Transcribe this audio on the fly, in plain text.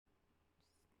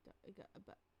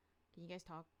Can you guys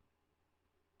talk?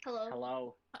 Hello.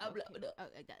 Hello.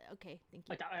 Okay, thank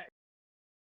you.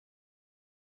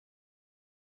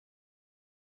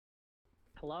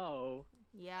 Hello.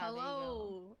 Yeah.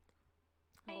 Hello.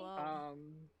 There you go. Hello.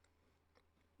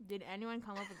 Did anyone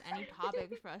come up with any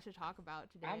topics for us to talk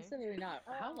about today? Absolutely not.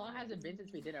 How long has it been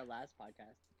since we did our last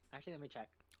podcast? Actually, let me check.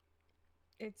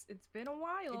 It's been a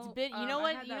while. It's been. You know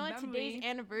what? You know what today's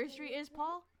anniversary is,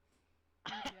 Paul?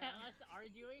 Us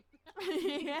arguing?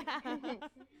 Yeah.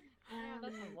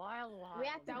 That's a wild. We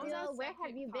have to That was do. our Where have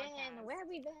second you been? podcast. Where have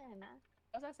we been?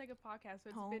 That was our second podcast, so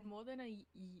it's Home. been more than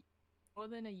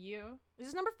a year. Is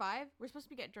this number 5? We're supposed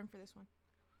to get drunk for this one.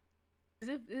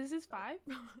 Is this 5?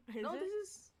 Is No, it? this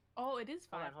is. Oh, it is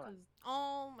 5. Hold on. 'Cause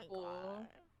Oh my Four. god.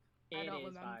 I It don't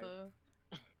is five. remember.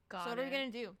 So Got what are we it.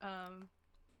 gonna do?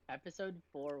 Episode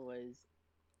 4 was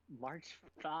March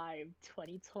 5,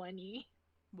 2020.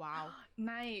 Wow.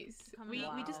 Nice. Coming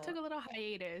We just Wow. took a little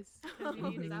hiatus. 'cause we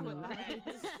needed Is that to what that relax.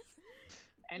 is?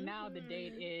 And now the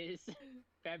date is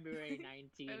February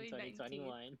 19, February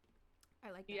 2021.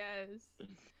 I like that. Yes. It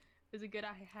was a good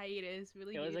hiatus.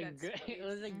 Really It was needed a that good it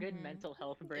was a good Mhm. mental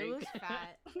health break. It was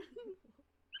fat.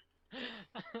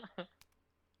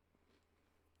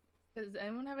 Does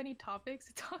anyone have any topics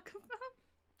to talk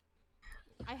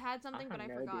about? I had something, but I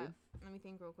know, forgot. dude. Let me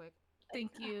think real quick.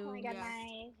 Thank you. Oh my god, Yeah.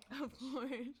 nice. Of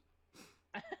course.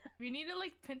 We need to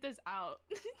like print this out.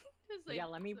 Just, like, yeah,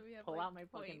 let me so we have, pull like, out my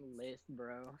fucking points. list,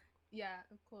 bro. Yeah,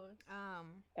 of course.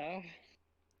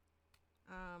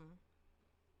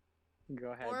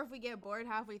 Go ahead. Or if we get bored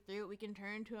halfway through, we can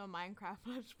turn into a Minecraft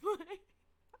Let's Play.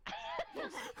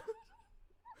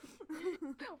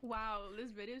 Wow,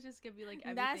 this video is just gonna be like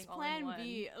everything That's all in plan one.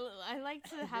 B. I like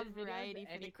to have This video is variety for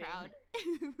the anything. crowd.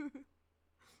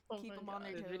 Oh Keep my them on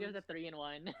their God. This video's a toes.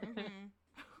 3-in-1. Mhm.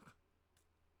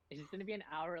 It's just gonna be an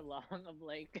hour long of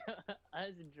like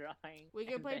us drawing. We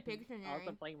can and play then Pictionary.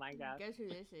 Also playing Minecraft. Guess who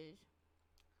this is?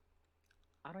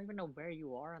 I don't even know where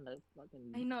you are on the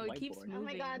fucking. I know, it keeps whiteboard. Oh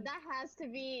my god, moving. that has to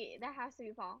be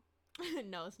Paul.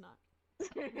 No, it's not.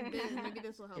 Maybe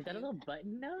this will help Is that a you. little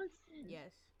button nose?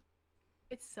 Yes.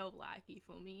 It's so laggy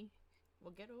for me.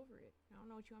 Well, get over it. I don't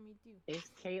know what you want me to do. It's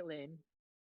Caitlin.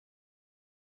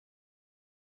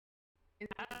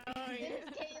 It's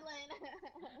Caitlin.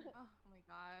 Oh my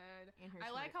god. And her I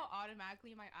like shirt. how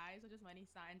automatically my eyes are just money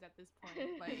signs at this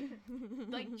point.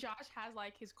 Like Josh has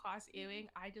like his cross earring.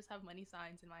 I just have money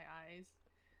signs in my eyes.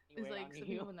 It's Anyway, like on so you.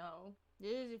 people know.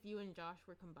 This is if you and Josh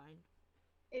were combined.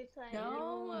 It's like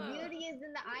No. beauty is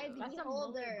in the eye of the That's a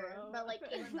beholder, mullet, bro. but like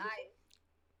Caitlin's eyes.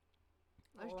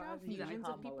 Let's Oh, draw that's a Utah fusions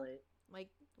of people. mullet. Like,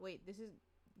 wait, this is.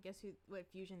 Guess who? What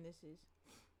fusion this is?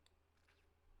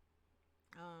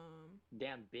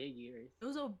 Damn big ears.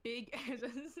 Those are big ass.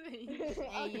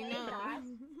 Hey, you know. Josh.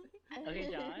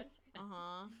 Okay, Josh.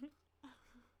 Uh-huh.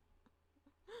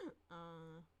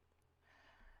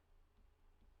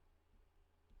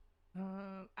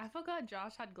 I forgot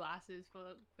Josh had glasses for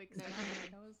a quick second.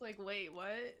 I was like, wait,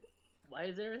 what? Why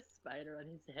is there a spider on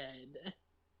his head?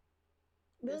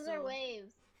 Those are This'll-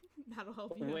 waves. That'll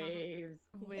help you. Waves.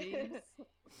 Waves.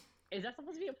 Is that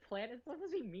supposed to be a plant? It's supposed to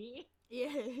be me. Yeah.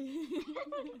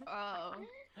 Oh,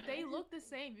 they look the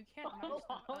same. You can't match them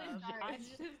Oh, up. sorry. It's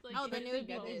just like Oh, then it would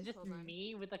be Together, this. It's just Hold on.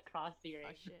 me with a cross earring.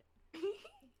 Oh shit.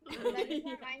 That just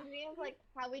reminds me of like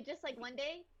how we just like one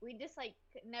day we just like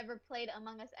never played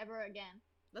Among Us ever again.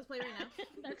 Let's play right now.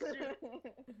 That's true.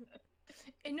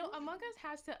 And no, Among Us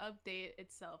has to update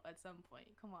itself at some point.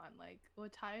 Come on, like we're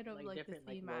tired of like the different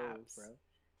three roles, maps, bro.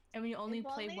 and we only If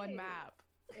play only- one map.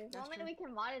 If That's only true. we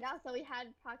can mod it out so we had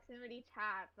proximity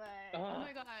chat, but Oh Ugh.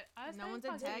 my god, us No having one's a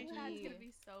proximity chat's techie. gonna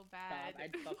be so Stop. bad.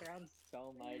 I'd fuck around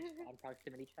so much on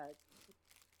proximity chat.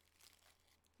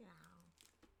 Yeah.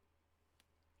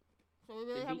 So we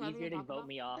really It'd have be nothing easier to talk vote about?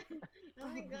 me off. oh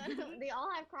my god, they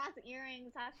all have cross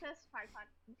earrings. That's just tripod.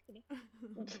 I'm just kidding.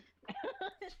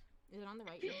 Is it on the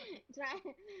right?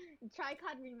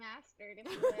 Tricod remastered,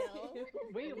 if you will.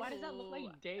 Wait, why does that look like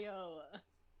Ooh. Deo?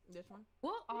 This one?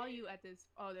 What are you at this?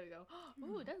 Oh, there we go.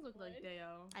 Ooh, it does look like What?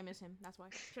 Deo. I miss him. That's why.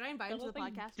 Should I invite him to the That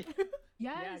looks podcast?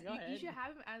 Yes, go you ahead. should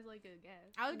have him as like a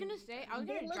guest. I was gonna say, I was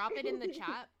They gonna look drop it in the cool.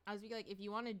 chat. I was be like, if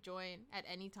you want to join at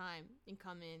any time and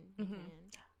come in, you Mhm.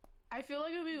 can. I feel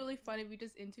like it would be really fun if we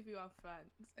just interview our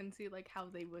friends and see like how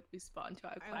they would respond to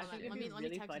our I I love think it. it'd let be me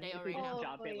really text funny Deo if we right now. just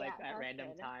drop Oh, it like yeah, at that's random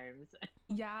good. times.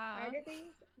 Yeah. Why do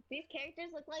these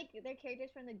characters look like they're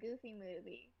characters from the Goofy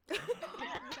movie?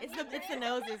 It's the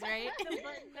noses, right?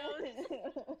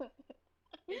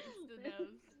 It's the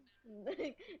nose.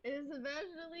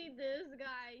 Especially this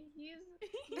guy. He's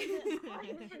Not I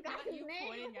forgot his you name.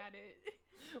 pointing at it.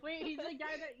 Wait, he's the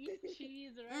guy that eats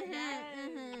cheese, right?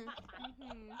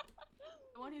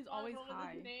 The one who's What always was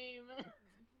high. his name?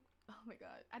 Oh my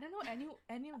god, I don't know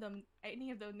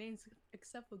any of those names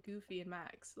except for Goofy and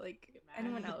Max. Like Max.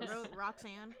 anyone else.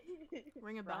 Roxanne.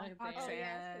 Ring a bell. Roxanne. Oh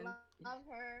yes, Roxanne. love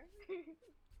her.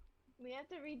 We have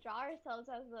to redraw ourselves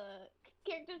as the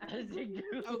characters. As a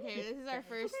group. Okay, this is our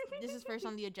first. This is first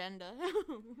on the agenda.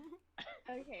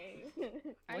 Okay.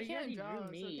 I Well, you can't already draw, drew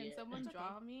so me. can someone It's okay.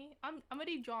 draw me? I'm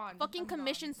already drawn. Fucking I'm drawn.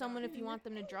 commission someone if you want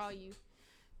them to draw you.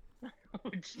 Oh,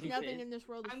 Jesus. Nothing in this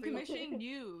world is I'm free. commissioning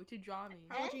you to draw me.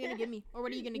 How much are you gonna give me? Or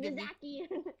what are you gonna give me? Mizaki.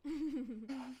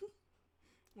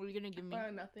 What are you gonna give me?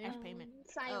 Nothing. As payment.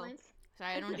 Silence.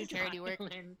 Sorry, I don't do charity work.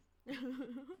 Silence.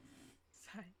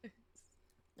 Silence.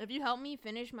 If you help me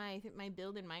finish my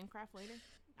build in Minecraft later,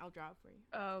 I'll draw it for you.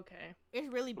 Oh, okay.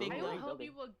 It's really big Ooh. I though. will Building. help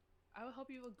you with. I will help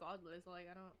you regardless. Like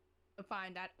I don't.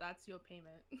 Fine. That's your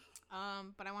payment.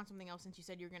 But I want something else since you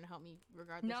said you were gonna help me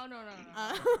regardless. No.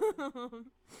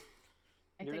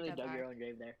 I You take really that dug back. your own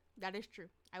grave there. That is true.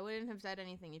 I wouldn't have said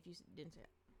anything if you didn't say it.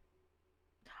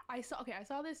 I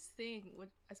saw this thing.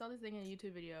 I saw this thing in a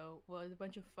YouTube video with a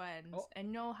bunch of friends, Oh.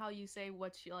 and know how you say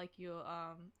what's your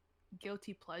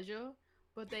guilty pleasure,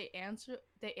 but they answered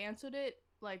it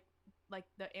like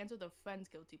the answer the friend's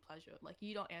guilty pleasure. Like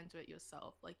you don't answer it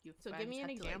yourself. Like your So friends give me an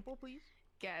have to, like, example, please.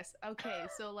 guess. Okay,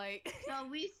 so like. So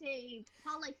we say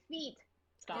Paul likes feet.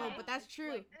 Oh, Stop. but that's true.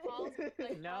 Like, Paul's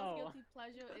No. guilty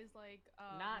pleasure is like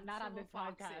Not on silver this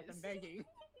podcast. foxes. I'm begging.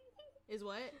 Is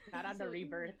what? Not on the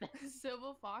rebirth.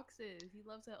 Silver foxes. He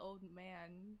loves an old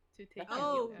man to take. That's care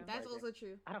Oh, of him. that's pleasure. also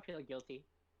true. I don't feel guilty.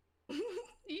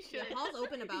 You should. Yeah, Paul's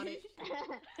open about it.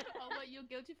 Oh, what your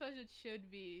guilty pleasure should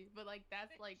be, but like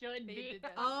that's like Should they be. did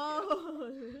that.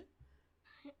 Oh.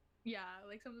 Yeah,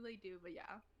 like something they do, but yeah,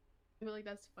 I feel like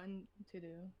that's fun to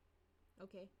do.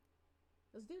 Okay.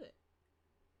 Let's do it.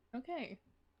 Okay.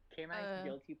 K-Mine's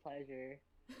guilty pleasure.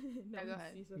 Yeah, go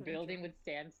ahead. Building with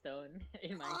sandstone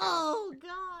in Minecraft. Oh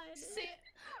God.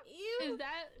 Ew. Is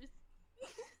that?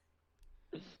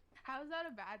 How's that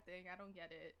a bad thing? I don't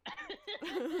get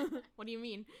it. What do you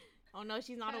mean? Oh no,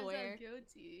 she's not How's that aware.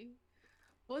 guilty.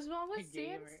 What's wrong with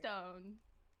Gamer. sandstone?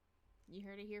 You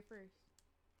heard it here first.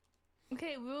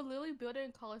 Okay, we were literally building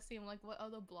a coliseum. Like, what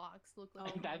other blocks look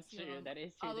like? Oh, a That's true. Colosseum? That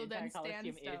is true. Other The entire than Coliseum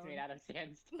is sandstone. made out of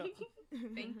sandstone.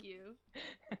 Thank you.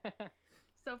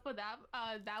 So for that,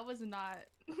 that was not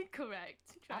correct.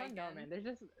 Try I don't know, again. man. There's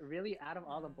just really out of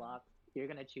all the blocks, you're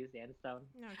gonna choose sandstone.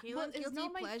 No, Well, Kayla's it's guilty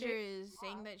not my pleasure fa- is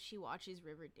saying that she watches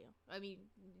Riverdale. I mean,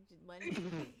 when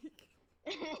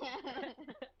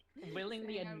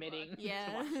Willingly Saying I admitting watch- Yeah.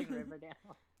 to watching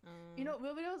Riverdale. You know,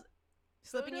 Riverdale's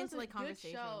slipping Riverdale's into a like good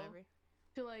conversation or show. whatever.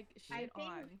 to like shit think-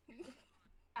 on.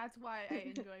 That's why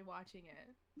I enjoy watching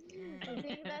it. I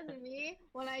think that's me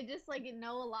when I just like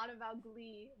know a lot about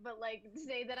Glee, but like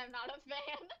say that I'm not a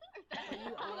fan. But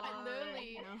you are.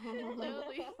 Literally. No.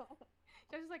 Literally.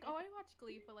 She's just like, oh, I watched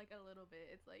Glee for like a little bit.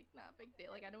 It's like not a big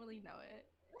deal. Like I don't really know it.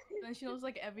 And then she knows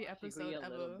like every She episode agree a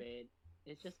little ever. bit.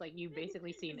 It's just like you've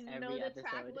basically seen Know every the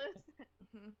track episode. list.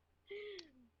 Mhm.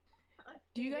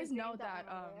 Do you guys Everything know that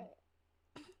about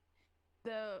it.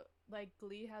 the like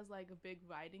Glee has like a big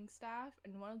writing staff,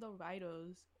 and one of the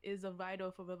writers is a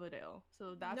writer for Riverdale.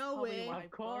 So that's No probably way. why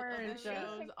Of both of the course.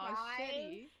 shows are Surprise.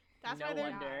 shitty. That's No why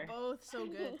they're wonder. both so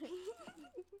good.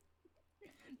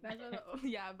 That's why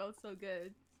yeah, both so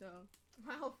good. So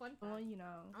Wow, fun well, fact. you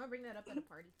know, I'm gonna bring that up at a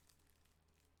party.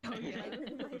 Oh, yeah.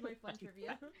 my fun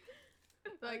trivia.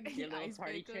 like Your little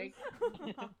party icebreakers. trick.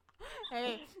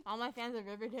 Hey, all my fans of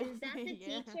Riverdale. Is that the yeah.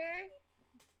 teacher?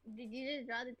 Did you just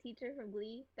draw the teacher from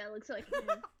Glee? That looks like him.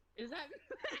 Is that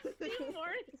Matthew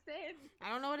Morrison? I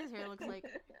don't know what his hair looks like.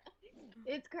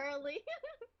 It's curly.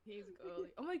 He's girly.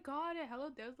 Oh my god, Hello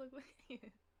does look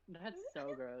like. That's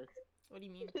so gross. What do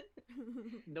you mean?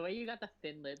 The way you got the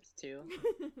thin lips too.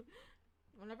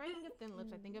 Whenever I think of thin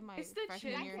lips, I think of my It's the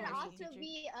freshman That year could history also teacher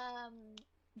be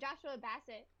Joshua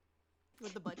Bassett.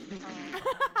 with the butt.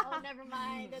 Oh, never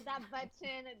mind. That butt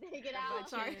chin. Take it out.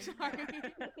 Sorry, chin. sorry.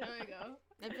 There we go.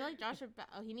 I feel like Joshua.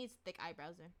 Oh, he needs thick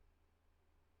eyebrows then.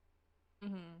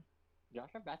 Mm-hmm.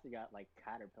 Joshua Bassett got like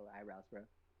caterpillar eyebrows, bro.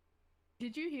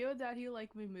 Did you hear that he like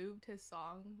removed his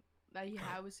song that he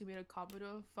had with Sumida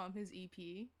Kabuto from his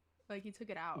EP? Like he took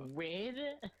it out. With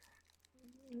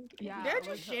Yeah, They're like,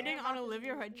 just the- shitting on About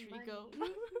Olivia the Rodrigo.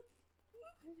 money.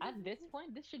 at this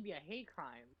point, this should be a hate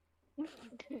crime,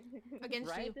 Against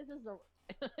right? you. This is a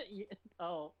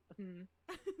oh.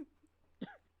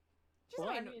 She's, Well,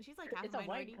 I minor- mean, she's like half it's a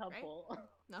minority, white couple. right?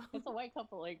 No. It's a white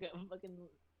couple like fucking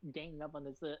ganging up on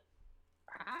this.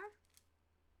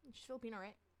 She's Filipino,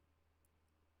 right?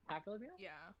 Half Filipino?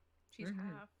 Yeah. She's Mhm.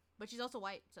 half. But she's also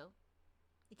white, so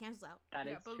it cancels out. That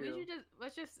is Yeah, but true. we should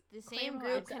let's just The claim same her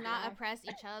group as a cannot half. oppress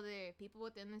each other. People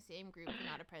within the same group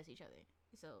cannot oppress each other.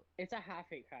 So It's a half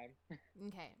hate crime.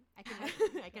 okay, I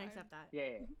can I can accept that.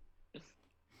 Yeah.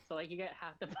 So like you get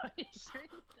half the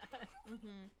punishment.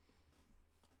 Mhm.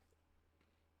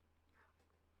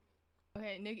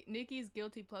 Okay, Nikki's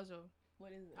guilty pleasure.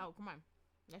 What is it? Oh come on,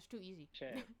 that's too easy.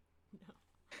 Shit. No.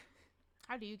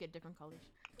 How do you get different colors?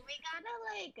 We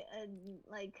gotta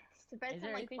like spread Is some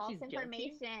there like anything false she's guilty?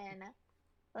 information.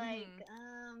 Like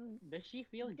Does she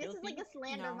feel this guilty? is like a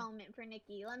slander No. moment for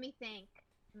Nikki. Let me think.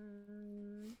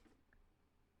 Mm.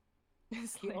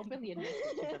 She openly admits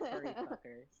that she's a furry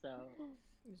fucker, so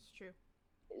It's true.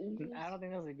 I don't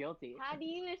think those are guilty. How do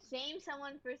you shame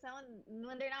someone for someone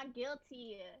when they're not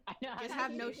guilty? I know, Just how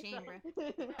have do no you- shame, bro.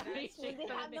 When they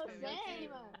have no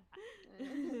shame.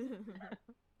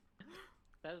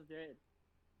 That's good.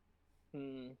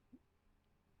 Hmm.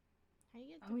 How do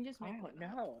you get? Let me just I make one don't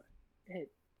up. know. Let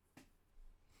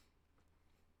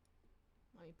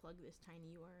me plug this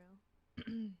tiny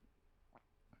URL.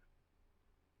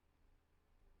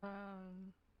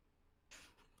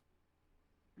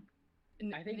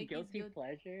 I think Nikki's guilty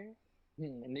pleasure.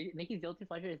 Nikki's guilty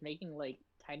pleasure is making like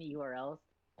tiny URLs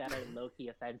that are low key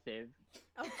offensive.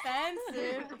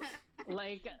 Offensive.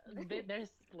 Like there's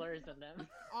slurs in them.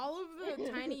 All of the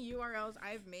tiny URLs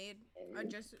I've made are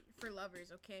just for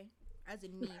lovers, okay? As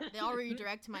in me. They all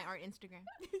redirect to my art Instagram.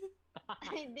 I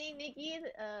think Nikki's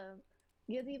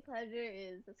guilty pleasure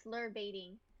is slur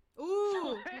baiting.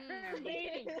 Ooh.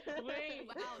 Wait, wait.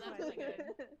 Wow, that's really good.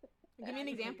 Give me an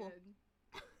example.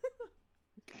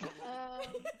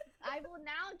 I will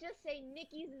now just say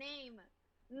Nikki's name.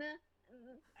 No,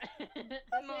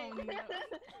 no.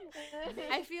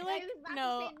 I feel like I was about to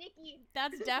no. say Nikki.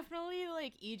 That's definitely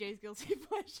like EJ's guilty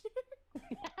pleasure.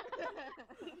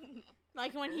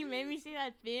 Like when he made me see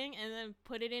that thing and then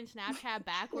put it in Snapchat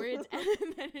backwards and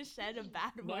then it said a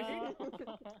bad word.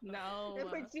 No.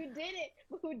 But you did it.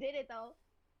 Who did it though?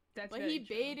 That's But very he true.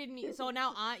 baited me. So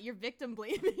now you're victim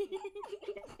blaming.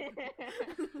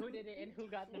 Who did it and who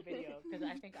got the video? Because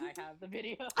I think I have the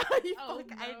video. You Oh, fuck,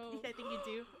 no. I think you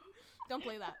do. Don't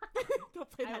play that. Don't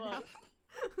play I that now. won't.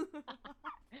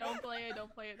 Don't play it.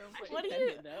 Don't play it. Don't play What it. do Send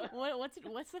you? it, though.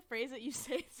 What's the phrase that you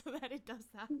say so that it does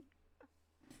that?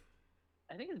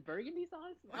 I think it's burgundy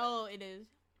sauce. Oh, it is.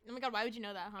 Oh my god, why would you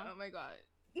know that, huh? Oh my god.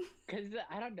 Because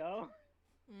I don't know.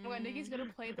 Well, Nikki's Mm.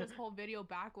 gonna play this whole video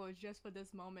backwards just for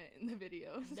this moment in the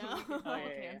video. So No. we can Oh, all yeah,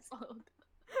 yeah. canceled.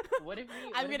 What if we?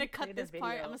 I'm what if gonna we play cut the this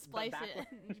part. video, I'm gonna but splice backwards?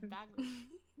 it backwards.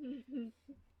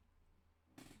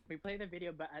 We play the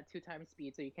video but at 2 times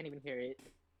speed, so you can't even hear it.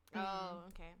 Oh,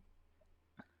 okay.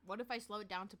 What if I slow it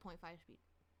down to 0.5 speed?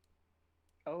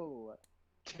 Oh,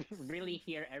 really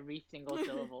hear every single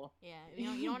syllable. Yeah, you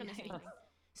don't want to miss Yikes. anything.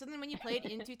 So then when you play it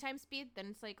in 2 times speed, then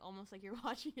it's like almost like you're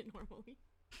watching it normally.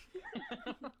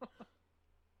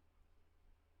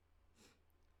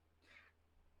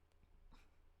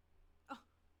 Oh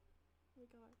my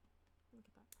god. Look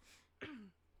at that.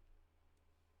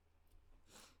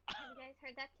 Have you guys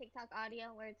heard that TikTok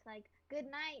audio where it's like, good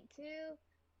night to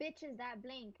bitches that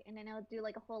blink, and then it'll do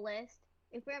like a whole list?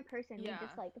 If we're in person, we Yeah.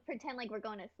 just like pretend like we're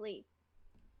going to sleep.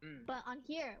 Mm. But on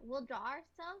here, we'll draw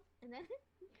ourselves, and then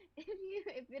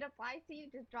if it applies to you,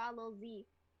 just draw a little Z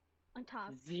on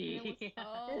top. Z.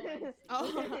 Oh,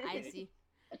 I see.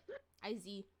 Oh, I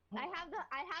see. I have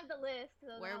the list. So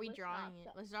Where then are I'll we list drawing off it?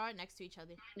 stuff. Let's draw it next to each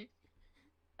other.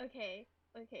 Okay.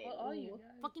 Okay. What are you ooh.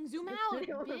 guys? Fucking zoom out,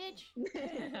 bitch.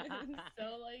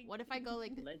 So like. What if I go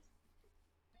like Let's.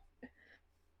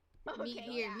 meet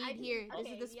Okay, here, yeah, I meet see. here.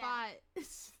 Okay, This is the yeah. spot.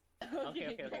 Okay,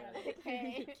 okay, okay.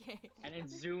 Okay. Okay. And then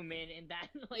zoom in that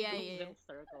like Yeah, little, yeah, little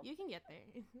circle. You can get there.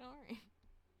 Don't worry.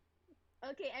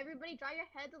 Okay, everybody, draw your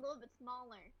heads a little bit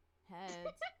smaller.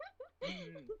 Heads.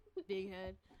 Mm. Big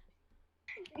head.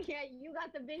 Yeah, you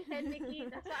got the big head, Nikki.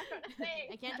 That's what I'm trying to say.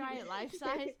 I can't draw it life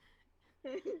size.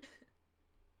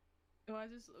 Why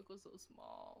does this look so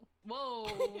small? Whoa.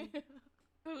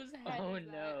 Whose head Oh is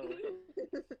that? no.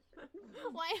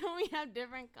 Why don't we have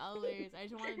different colors? I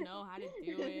just want to know how to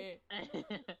do it.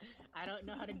 I don't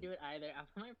know how to do it either. I'm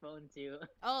on my phone too.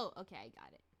 Oh, okay, I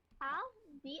got it. I'll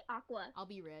be aqua. I'll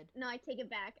be red. No, I take it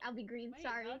back. I'll be green. Wait,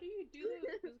 Sorry. how do you do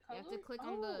this You have to color? click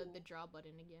on the draw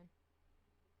button again.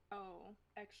 Oh,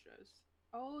 extras.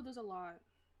 Oh, there's a lot.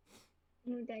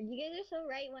 Oh my god, you guys are so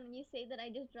right when you say that I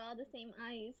just draw the same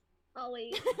eyes.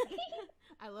 Always.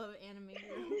 I love anime.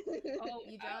 Oh,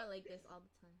 You draw it like this all the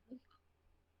time.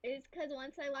 It's because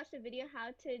once I watched a video how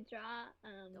to draw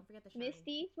Don't forget the shiny.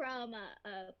 Misty from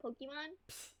Pokemon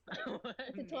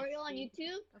tutorial on Misty.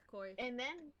 YouTube, Of course. and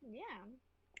then yeah,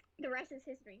 the rest is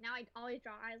history. Now I always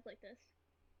draw eyes like this.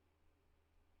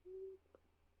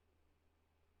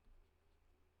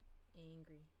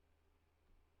 Angry.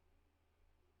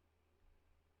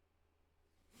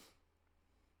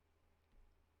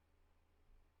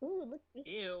 Ooh, look,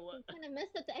 Ew. kind of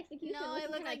messed up the execution. No, I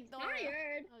look Looking like Thor.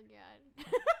 tired. Oh god.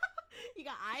 You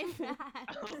got eye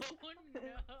bags. Oh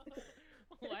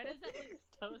no. Why does that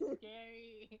look so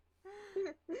scary?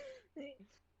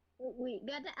 We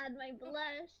got to add my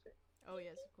blush. Oh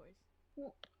yes, of course.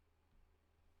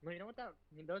 Well, you know what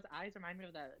those eyes remind me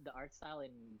of the art style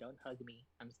in Don't Hug Me,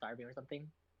 I'm Starving or something.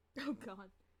 Oh god.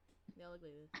 They all look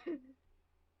like this.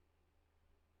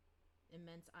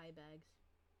 Immense eye bags.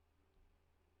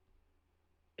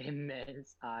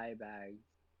 Immense eye bags.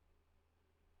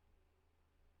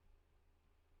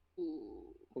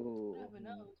 Ooh. Ooh. I have a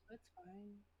nose, but it's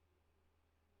fine.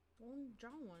 Well, draw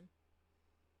one.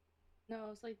 No,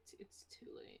 it's like it's too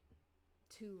late.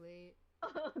 Too late.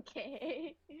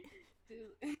 Okay. Too.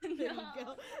 There No. you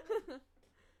go.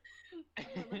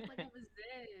 It looked like it was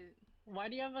it. Why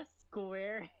do you have a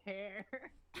square hair?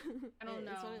 I don't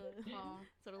know. It's what it, Oh,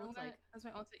 it's what it looks like. That's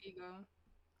my alter ego.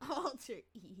 Alter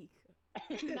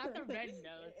ego. Not the red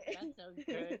nose. That's so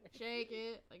good. Shake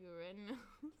it like a red nose.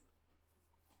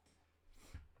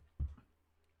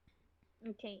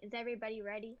 Okay, is everybody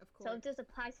ready? Of So course. if this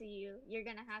applies to you, you're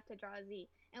gonna have to draw a Z,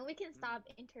 and we can stop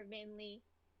intermittently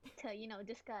to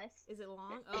discuss. Is it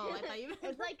long? Oh, I thought you.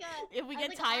 It's like a. If we it's get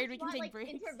like tired, we can on-spot, take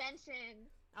breaks. Intervention,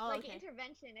 Oh, like okay.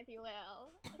 intervention, if you will.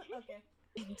 Okay.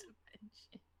 Intervention.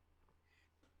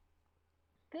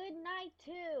 Good night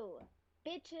to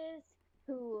bitches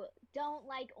who don't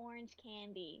like orange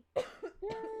candy.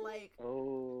 Like,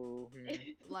 Oh.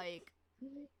 like,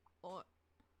 or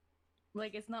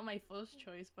Like it's not my first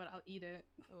choice, but I'll eat it.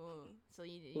 oh, so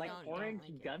you Like don't, orange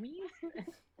you don't like it.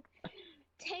 gummies?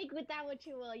 Take with that what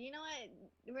you will. You know what?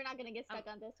 We're not gonna get stuck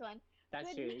on this one. That's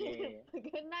Good, true. Yeah.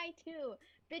 Good night to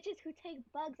bitches who take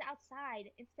bugs outside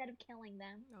instead of killing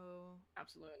them. Oh,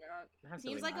 Absolutely not. seems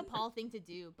Absolutely like a not. Paul thing to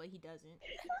do, but he doesn't.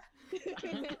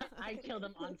 I kill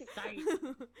them on sight.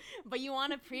 But you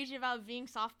want to preach about being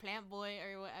soft plant boy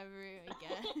or whatever, I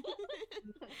guess.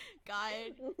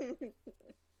 God,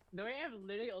 No, I have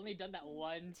literally only done that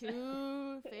once.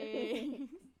 Two-Face.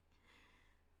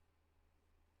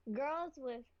 Girls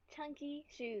with chunky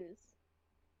shoes.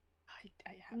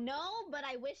 I have. No, but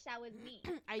I wish that was me.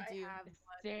 I do. have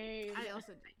one. Same. I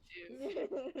also do. do.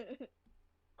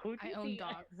 Who do I you own think-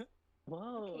 dogs.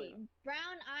 Whoa. Okay,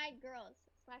 brown-eyed girls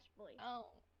 / boys. Oh.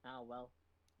 Oh well.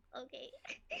 Okay.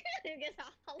 I guess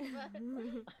all of us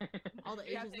All the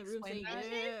You have Asians in to the room say explain that.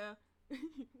 yeah.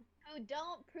 who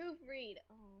don't proofread.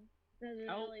 Oh, this is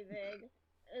Oh. really big.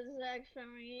 It's extra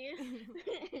me.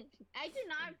 I do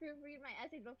not proofread my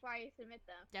essays before I submit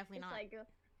them. Definitely It's not. like,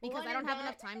 Because one I don't and have done.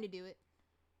 enough time to do it.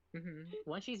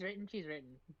 Once she's written, she's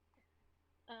written.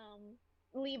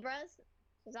 Libras.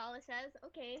 Is all it says.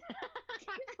 Okay.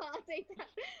 I'll take that.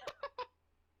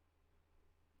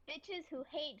 Bitches who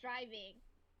hate driving.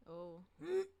 Oh.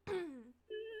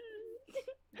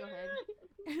 Go ahead.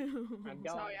 I don't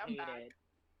Sorry, I'm hate back. it.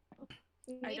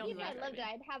 Maybe don't if I like lived it,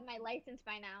 driving. I'd have my license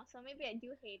by now. So maybe I do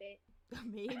hate it.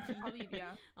 Maybe. Probably,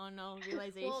 yeah. Oh no,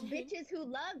 realization. Well, bitches who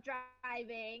love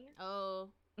driving. Oh,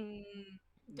 Mm,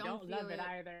 don't, love feel it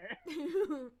either.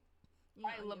 You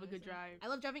I know, love a you good know, drive. I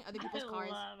love driving other people's I cars.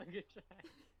 love a good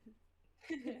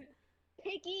drive.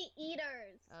 Picky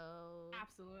eaters. Oh,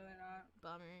 Absolutely not.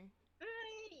 bummer.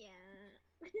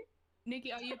 Yeah.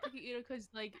 Nikki, are you a picky eater because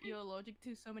like you're allergic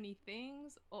to so many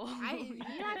things? Or I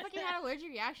fucking had an allergic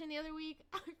reaction the other week.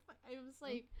 I was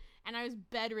like, and I was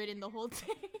bedridden the whole day.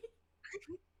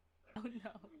 Oh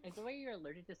no. It's the way you're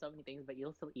allergic to so many things, but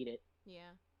you'll still eat it. Yeah.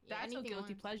 That's a anything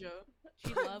guilty once. pleasure.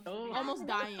 She loves Oh. to be- Almost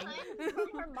dying.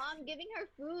 Her mom giving her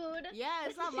food. Yeah,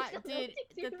 it's not my She's dude. allergic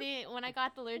The to- thing when I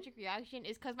got the allergic reaction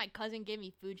is because my cousin gave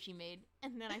me food she made,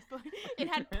 and then it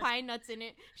had pine nuts in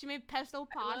it. She made pesto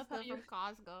I love how pasta you- from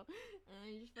Costco, and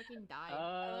I just fucking died.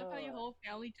 I love how your Oh. whole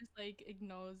family just like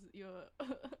ignores your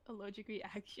allergic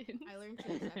reaction. I learned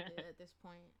to accept it at this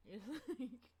point. It's like,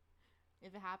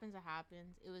 if it happens, it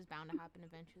happens. It was bound to happen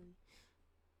eventually.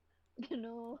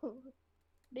 No.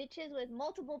 Bitches with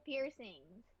multiple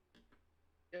piercings.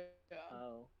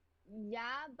 Oh.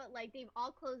 Yeah, but like they've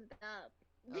all closed up.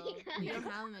 Oh, you don't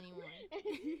have them anymore.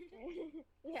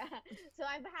 Yeah. So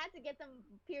I've had to get them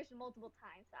pierced multiple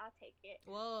times, so I'll take it.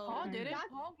 Whoa. Paul did it. Not-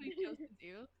 Paul reached out to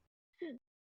you.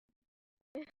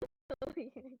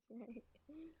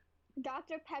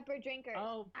 Dr. Pepper drinker.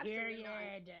 Oh, Absolutely not.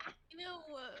 period. You know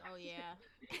what? Oh yeah.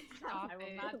 Stop I will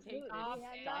it. not take Stop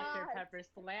Absolutely it. Dr. not. Pepper I'm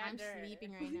slander.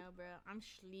 sleeping right now, bro. I'm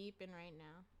sleeping right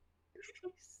now.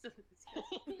 So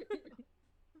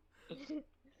disgusting.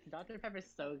 Dr. Pepper's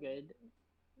so good.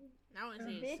 I want to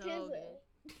say it's so Bitches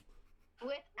good.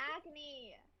 with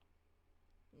acne.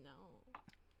 No.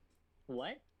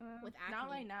 What? With Not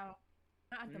acne. right now.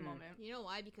 Not at the Mm. moment. You know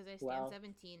why? Because I stand Well.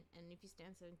 17, and if you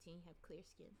stand 17, you have clear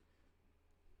skin.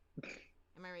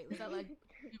 Am I right? Is that Lily?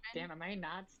 like Damn, am I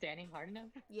not standing hard enough?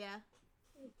 Yeah.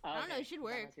 Oh, I don't know. okay. It should That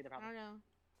work. must be the I problem. don't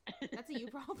know. That's a you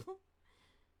problem.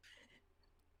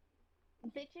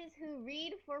 Bitches who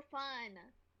read for fun.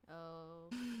 Oh.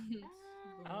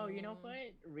 Oh, you know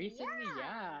what? Recently,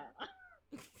 yeah.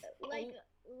 Like,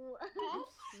 I'm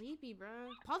sleepy, bro.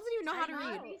 Paul doesn't even know how to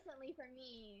not read. recently for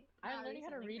me. I'm Not learning how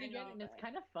to recently read for again, me, and it's but-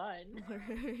 kind of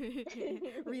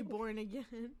fun. Reborn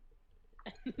again.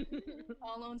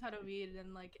 Paul knows how to read,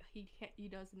 and like he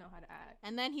doesn't know how to act.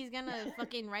 And then he's gonna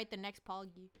fucking write the next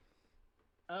Poggy.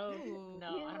 Oh, Ooh. no,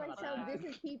 He's I don't know like, about so that.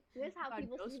 this is how Like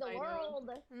people see Ghost the Rider. world.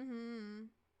 Mm-hmm.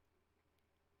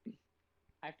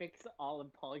 I fix all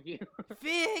of Paul you.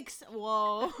 Fix!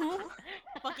 Whoa.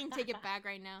 Fucking take it back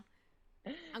right now.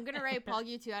 I'm gonna write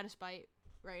Poggy 2 out of spite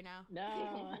right now.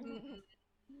 No,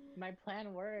 my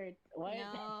plan worked. What? No,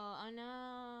 oh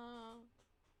no.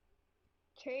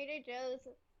 Trader Joe's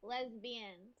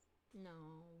lesbians. No.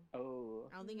 Oh,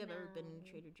 I don't think I've ever been in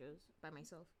No. Trader Joe's by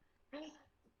myself.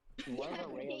 more of Yeah, a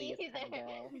me Rayleigh kind of either.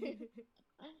 girl.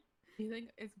 You think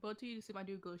it's both of you to see my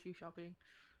dude grocery shopping?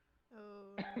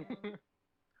 Oh.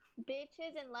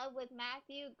 Bitches in love with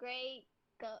Matthew Gray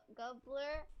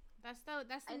Gubler. That's the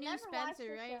I new never watched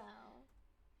Spencer, the right? show.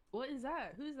 What is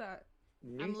that? Who's that?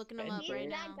 I'm looking him up He's right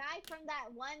that now. guy from that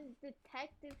one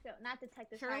detective show. Not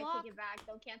detective. Sorry, Sherlock? take it back.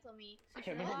 Don't cancel me.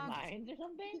 Criminal Sherlock? Minds or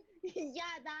something?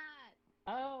 Yeah, that.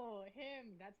 Oh,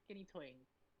 him. That's Skinny Twing.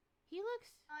 He looks.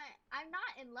 I'm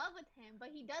not in love with him, but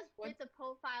he does fit the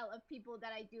profile of people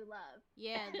that I do love.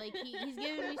 Yeah, like he's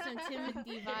giving me some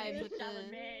Timothy vibes with the.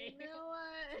 Chalamet. You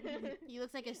know what? He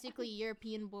looks like a sickly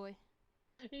European boy.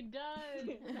 He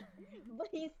does. But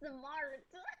he's smart.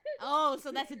 Oh,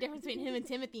 so that's the difference between him and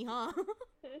Timothy, huh?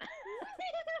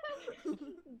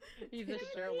 He's a Seriously,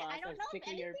 Sherlock, I don't a know if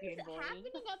sickly European anything's boy.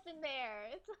 happening up in there.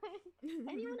 It's like,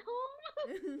 anyone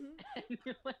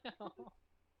home?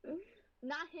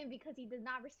 Not him because he does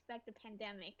not respect the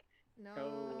pandemic. No.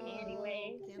 Oh. Okay,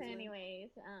 anyways,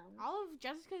 All of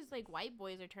Jessica's like white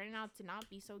boys are turning out to not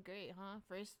be so great, huh?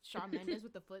 First Shawn Mendes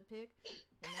with the foot pick.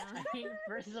 And now... I mean,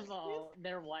 first of all,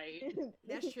 they're white.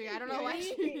 That's true. I don't know why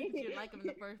you like him in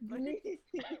the first place.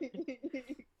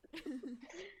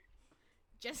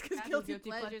 Jessica's That's a guilty guilty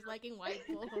pleasure is pleasure. liking white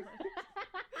boys.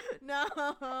 No.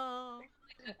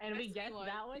 And we That's guessed one.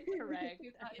 that one correct.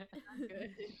 It's not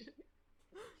good.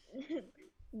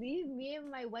 Leave me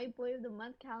and my white boy of the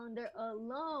month calendar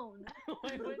alone.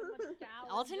 Why would the calendar?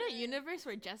 Alternate universe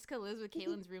where Jessica lives with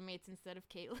Caitlin's roommates instead of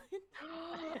Caitlin.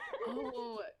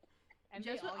 Oh, And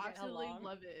they Jess would all get absolutely along.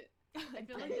 love it. I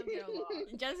feel like they'll get along.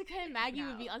 Jessica and Maggie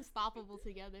would be No. unstoppable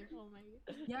together. Oh my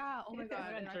Yeah. Oh my god.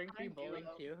 Everyone and I drink free find bowling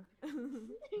duo. too. god.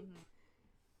 Mhm.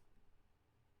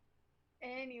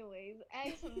 Anyways,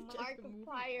 ex Just moving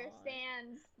Markiplier on.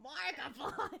 stands.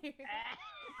 Markiplier.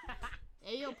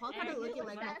 Hey yo, Paul kind of Hey, looking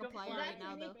like that's- Markiplier right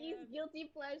now though. Nikki's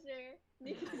guilty pleasure.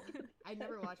 I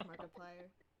never watched Markiplier,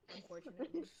 unfortunately.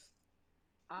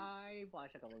 I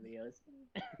watched a couple videos.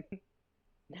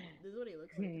 This is what he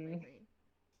looks like in my brain.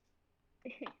 Are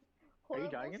you Horrible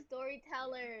drawing him?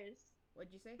 storytellers.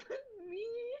 What'd you say? Me?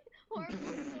 Horrible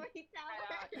storyteller.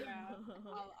 Yeah.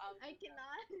 I'll I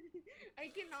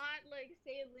cannot like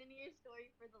say a linear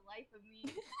story for the life of me.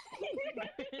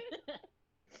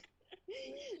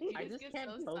 I just just get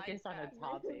can't so focus on a sidetracked.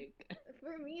 topic.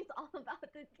 For me, it's all about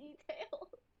the details.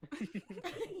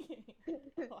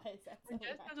 Why is that so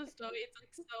Just bad? as a story, it's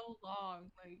like so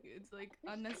long. Like it's like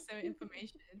unnecessary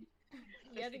information.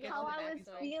 You have to Just get How to the I was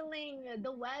backstory. feeling,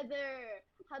 the weather,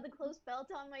 how the clothes felt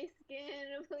on my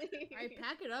skin. Please. Alright,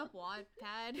 pack it up,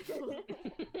 Wattpad.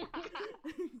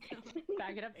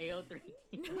 Back it up, AO3.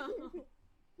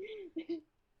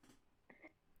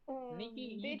 No. Nikki,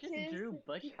 you just bitches. drew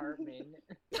Bush Hartman.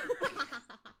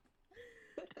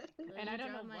 And I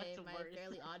don't know my, what's my worse.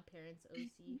 Fairly Odd Parents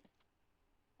OC.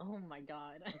 Oh my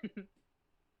god.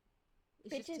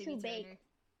 It's just Bitches Timmy who bake. Turner.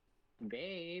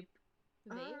 Babe.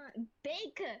 Vape?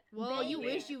 Bake. Whoa, bake. you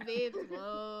wish you vaped.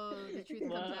 Whoa, the truth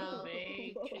comes Whoa, out.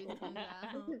 babe. Truth comes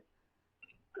out.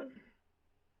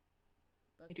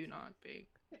 I do not bake.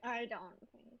 I don't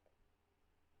think.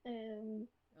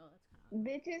 Oh, that's kind of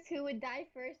Bitches who would die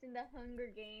first in the Hunger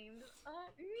Games.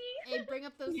 Me. Hey, bring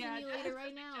up the Yeah, simulator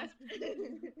right now.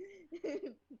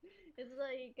 It's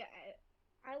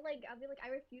like I'll be like I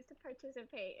refuse to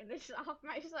participate and then just off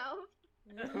myself.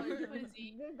 That's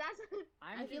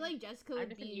I feel like Jessica would I'm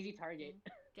just be an easy target.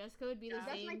 Jessica would be the Yeah.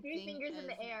 that's same my three thing fingers as, in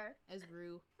the air. as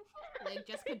Rue. Like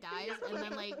Jessica dies and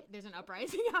then like there's an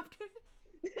uprising after.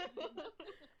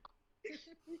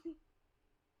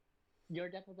 Your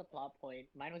death was a plot point.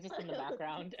 Mine was just in the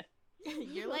background.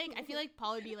 You're like I feel like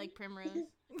Paul would be like Primrose.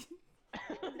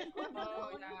 Oh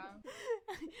yeah.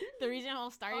 The reason it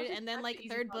all started, just and then ask like the easy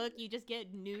third book questions. you just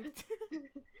get nuked.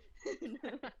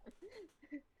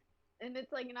 And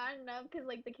it's like not enough because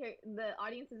like the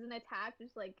audience isn't attached.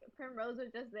 Just like Primrose was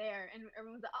just there, and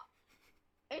everyone's like, oh.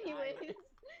 Anyways,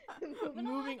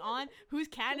 Moving on. Whose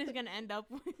cat is gonna end up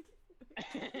with?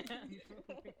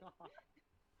 Moving on.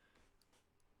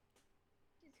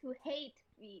 Who hate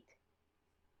feet.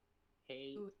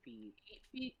 Hey, Ooh. feet. 8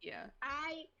 feet. Yeah.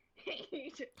 I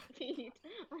hate feet.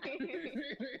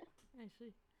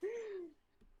 Actually,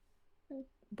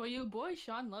 But your boy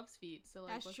Sean loves feet, so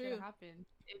like, That's what's true. gonna happen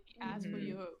if he asks for Mhm.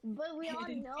 your? But we all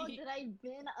Hidden know feet. that I've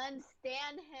been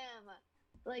unstand him.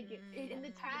 Like in the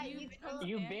Mm. tag, You've you been told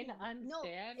You've been No,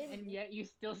 unstand, in- and yet you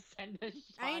still send a shot.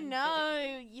 I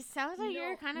know. You sounds like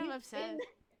you're No, kind of you- upset.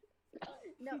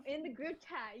 No, in the group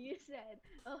chat, you said,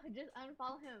 "Oh, just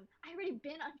unfollow him." I already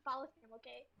been unfollowed him.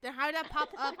 Okay. Then how did that pop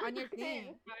up on your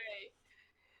thing? Right.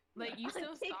 Like you On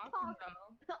still stalk him TikTok.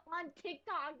 though. On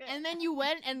TikTok. And then you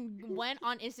went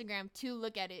on Instagram to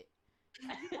look at it.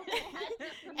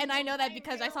 And I know that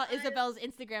because I saw Isabel's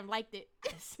Instagram liked it.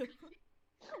 So-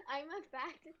 I'm a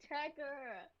fact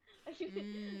tracker. You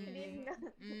didn't know.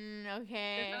 The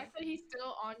Okay. fact that he's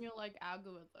still on your like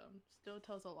algorithm still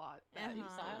tells a lot. That you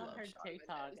Uh-huh. still I saw love her Shawn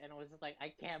TikTok Mendes. and was just like, I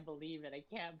can't believe it. I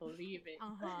can't believe it.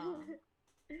 Uh-huh.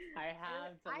 I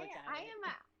have to look at I it.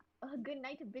 am a good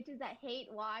night to bitches that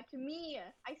hate watch. Me,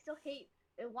 I still hate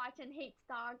watch and hate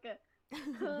stalk.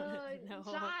 No.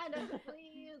 Sean,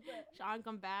 please. Sean,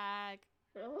 come back.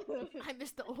 I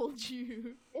miss the old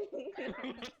you.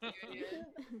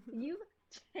 You've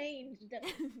changed.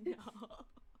 No.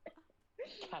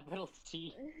 Capital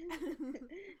C.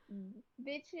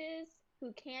 Bitches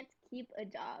who can't keep a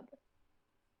job.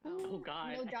 Oh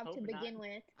God. No I job to hope begin not.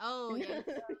 with. Oh, yeah.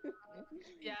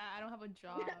 Yeah, I don't have a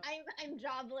job. I'm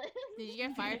jobless. Did you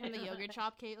get fired from the yogurt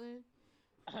shop, Caitlin?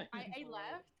 I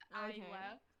left. I Okay.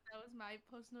 left. That was my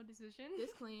personal decision.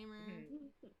 Disclaimer.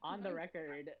 On the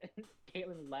record,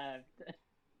 Caitlin left.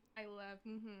 I left.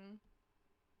 Mm-hmm.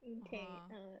 Okay.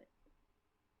 Uh-huh.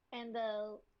 And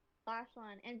the last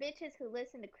one. And bitches who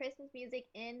listen to Christmas music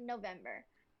in November.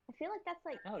 I feel like that's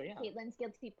like Oh yeah. Caitlin's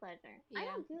guilty pleasure. I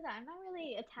Yeah. don't do that. I'm not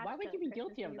really attached. Why would to you be Christmas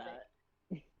guilty of music.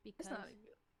 that? It's Because not a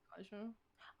good pleasure.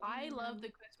 I love the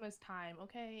Christmas time.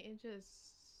 Okay, it's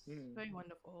just very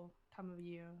wonderful time of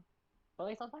year. But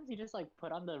like sometimes you just like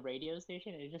put on the radio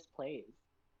station and it just plays.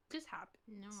 Just happen.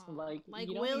 no. Like, Like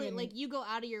you don't will it even- like you go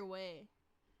out of your way.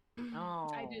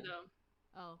 Oh. I do though.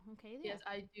 Oh, okay. Yeah. Yes,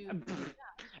 I do.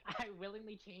 I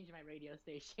willingly change my radio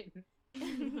station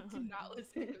Do not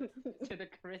listen. to the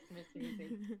Christmas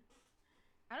music.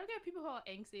 I don't get people who are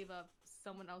angsty about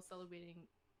someone else celebrating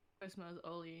Christmas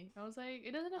early. I was like,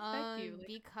 it doesn't affect you. Like,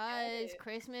 Because it.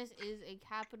 Christmas is a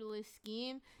capitalist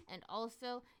scheme, and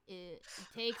also it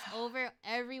takes over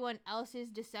everyone else's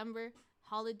December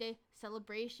holiday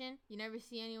celebration. You never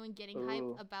see anyone getting Ooh.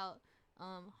 hype about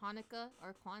Hanukkah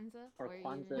or Kwanzaa Or even-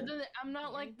 Kwanzaa. But then I'm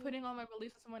not like anything. putting on my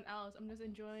release with someone else. I'm just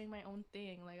enjoying my own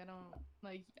thing. Like I don't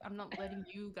like. I'm not letting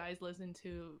you guys listen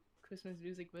to Christmas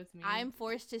music with me. I'm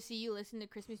forced to see you listen to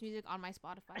Christmas music on my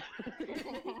Spotify.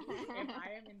 If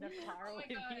I am in the car Oh my with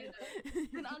you. God.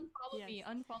 Then unfollow Yes. me.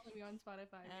 Unfollow me on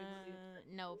Spotify. if you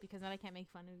believe. No, because then I can't make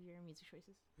fun of your music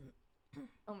choices.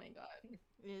 Oh my God.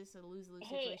 It is a lose-lose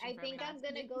Hey, situation I for think everyone. I'm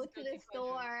gonna Nick's go to the guilty pleasure.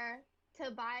 store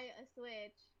to buy a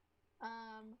Switch.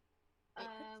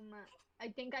 I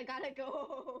think I gotta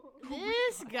go.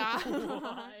 This guy.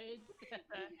 What?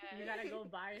 You gotta go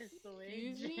buy a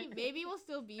Excuse Switch. me. Maybe we'll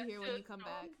still be here when you come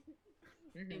back.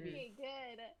 Mhm. Okay,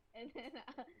 good. And then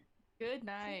Good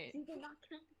night. see, they're not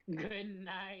gonna- Good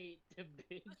night,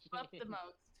 bitch. Slept the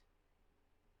most.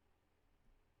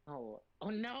 Oh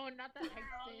no, not the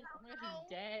Hexus. Oh my God, she's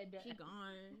dead. She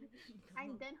gone.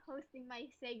 I'm done hosting my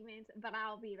segments, but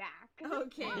I'll be back.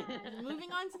 Okay,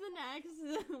 moving on to the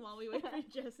next while we wait for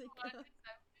Jessica.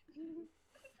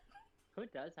 Who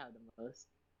does have the most?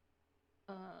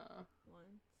 1,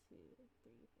 2,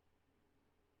 3, 4.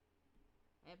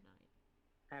 I have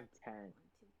 9. I have 10. 1,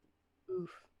 2, 3.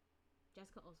 Oof.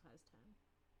 Jessica also has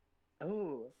 10.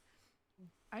 Oh.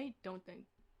 I don't think.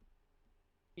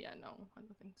 Yeah, no, I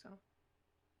don't think so.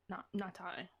 Not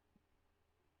Thai.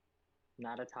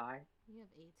 Not a tie. You have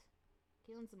 8.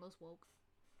 Caitlin's the most woke.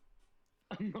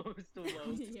 Most woke.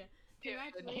 Yeah. Yeah,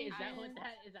 Congratulations.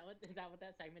 Is that what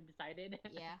that segment decided?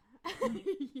 Yeah.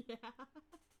 Yeah.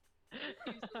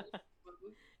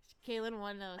 Caitlin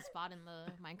won a spot in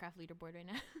the Minecraft leaderboard right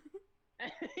now. Oh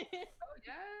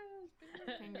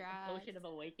yes. Congrats. Potion of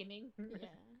Awakening. Yeah.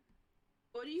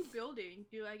 What are you building?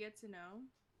 Do I get to know?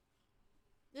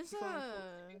 This Before I post a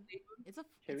anything? it's a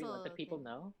Should it's we a let the people thing.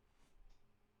 know?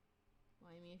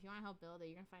 Well, I mean, if you want to help build it,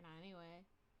 you're gonna find out anyway.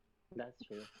 That's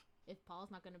true. If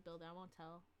Paul's not gonna build it, I won't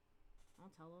tell. I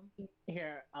won't tell him.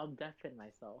 Here, I'll deafen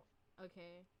myself.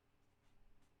 Okay.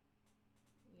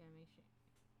 You gotta make sure.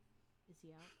 Is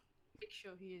he out? Make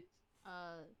sure he is.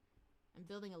 I'm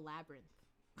building a labyrinth.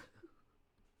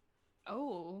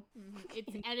 Oh.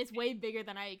 It's way bigger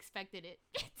than I expected it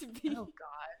to be. Oh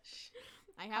gosh.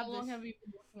 I have How long this. have you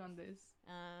been working on this?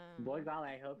 Boy, golly,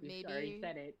 I hope you already maybe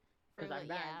said it. for Because I'm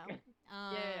like- back.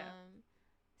 Yeah. Yeah.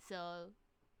 So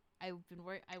I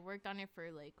worked on it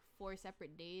for like 4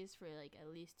 separate days for like at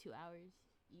least 2 hours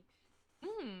each.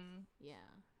 Hmm. Yeah.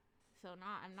 So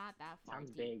I'm not that far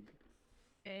Sounds deep.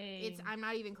 big. I'm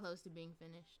not even close to being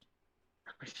finished.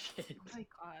 Oh, shit. Oh my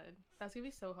god. That's gonna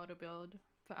be so hard to build.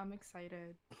 But I'm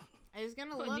excited. It's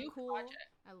gonna For a look new cool project.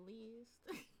 at least.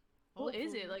 What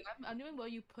is Hopefully. it? Like I'm doing where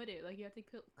you put it. Like you have to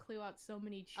clear out so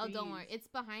many trees. Oh, don't worry. It's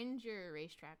behind your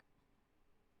racetrack.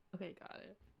 Okay, got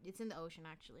it. It's in the ocean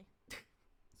actually.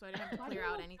 So I didn't have to Why clear do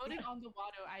you out have anything. building on the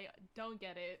water. I don't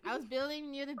get it. I was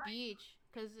building near the beach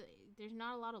because there's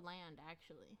not a lot of land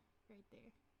actually right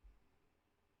there.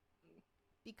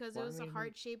 Because Well, it I was a mean-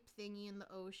 heart-shaped thingy in the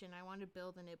ocean. I wanted to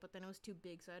build in it, but then it was too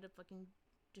big, so I had to fucking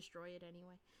destroy it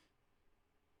anyway.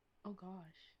 Oh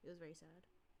gosh. It was very sad.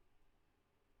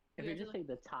 If You you have to, just take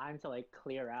the time to like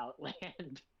clear out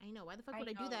land, I know. Why the fuck I would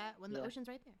I do know. that when the Yeah. ocean's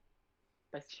right there?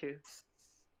 that's true.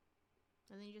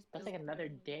 And then you just That's build like another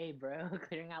it. day, bro.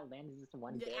 Clearing out land is just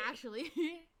one Yeah, day. actually.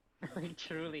 Like,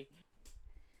 truly.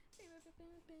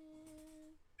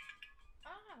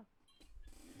 Ah.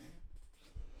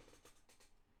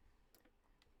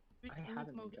 I haven't come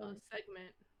been up with drawing. a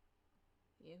segment.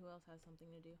 Yeah, who else has something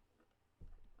to do?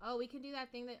 Oh, we can do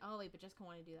that thing that. Oh wait, but Jessica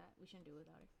want to do that. We shouldn't do it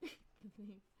without her.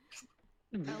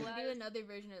 Let's do another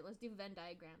version of it. Let's do Venn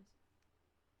diagrams.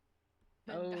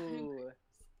 Oh,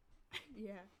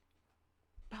 Yeah.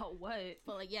 About what?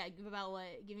 But like, yeah, about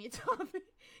what? Give me a topic.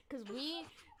 Cause me,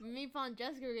 Paul, and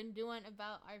Jessica are gonna do one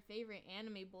about our favorite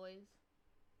anime boys.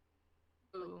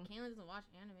 Ooh, But Kaylin doesn't watch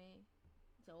anime,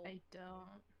 so I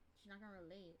don't. she's not gonna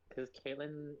relate. because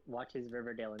Caitlin watches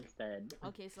Riverdale instead.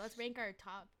 Okay, so let's rank our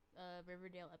top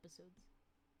Riverdale episodes.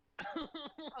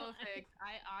 Perfect.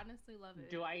 I honestly love it.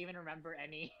 Do I even remember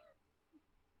any?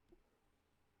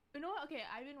 You know what? Okay,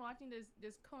 I've been watching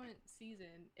this current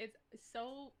season. It's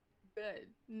so good.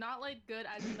 Not like good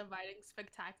as in the writing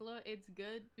spectacular. It's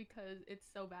good because it's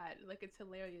so bad. Like it's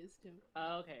hilarious too.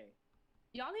 Okay.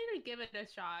 Y'all need to give it a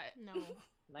shot. No.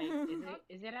 Like,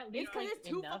 is it at least 'cause like, it's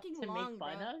too enough fucking to long, make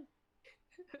fun bruh. of?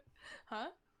 Huh?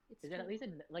 It's Is it at too- least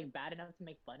like bad enough to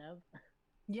make fun of?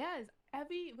 Yes,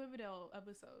 every Riverdale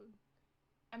episode.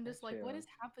 I'm just That's like, what true. is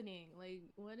happening? Like,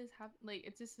 what is Like,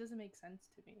 it just doesn't make sense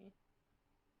to me.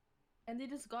 And they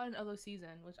just got another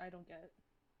season, which I don't get.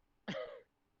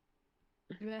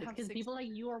 You're gonna It's have because 6 people like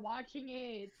you are watching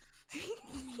it.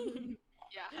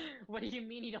 Yeah. What do you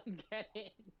mean you don't get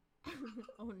it?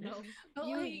 Oh no. But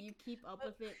you like, you keep up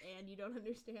with it and you don't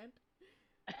understand.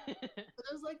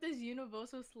 there's like this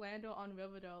universal slander on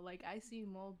Riverdale. Like, I see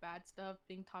more bad stuff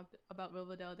being talked about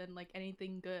Riverdale than like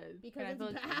anything good. Because And I it's feel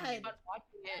like bad. everyone's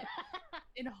watching it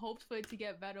in hopes for it to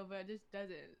get better, but it just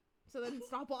doesn't. So then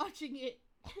stop watching it.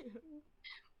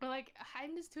 But like,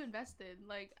 I'm just too invested.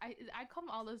 Like, I come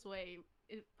all this way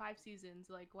in 5 seasons.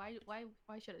 Like, why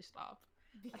should I stop?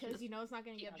 Because you know it's not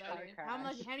gonna get Yeah, better. car How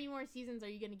crash. many more seasons are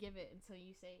you gonna give it until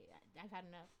you say I've had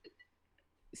enough?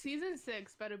 Season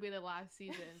 6 better be the last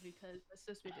season because that's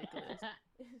just ridiculous.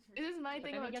 This is my But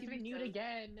thing then it about gets TV renewed shows.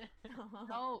 again. No,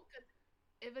 'cause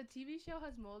if a TV show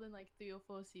has more than like 3 or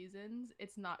 4 seasons,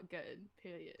 it's not good.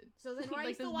 Period. So then why are you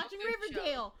Like, still there's no watching good show.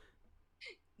 Riverdale?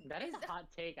 That is Is a that-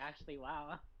 hot take, actually.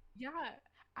 Wow. Yeah,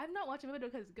 I'm not watching Riverdale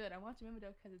because it's good. I'm watching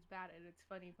Riverdale because it's bad and it's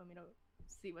funny for me to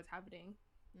see what's happening.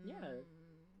 Yeah. Mm.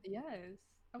 Yes.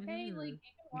 Okay, like you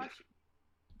can watch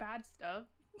bad stuff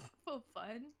for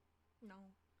fun, No.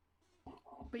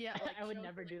 but yeah, like, I would shows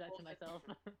never with do that to more than- myself.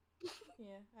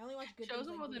 Yeah. I only watch good Shows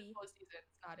things with more like than Glee. 4 seasons,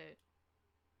 not it.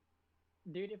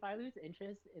 Dude, if I lose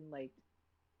interest in like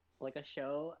like a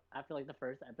show after like the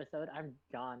first episode, I'm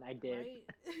gone. I did. Right?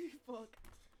 Fuck.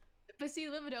 But see,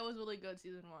 Riverdale was really good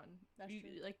season 1. That's you, true.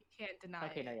 Like, you can't deny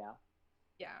Okay, it. no, yeah.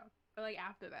 Yeah. But like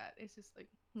after that, it's just like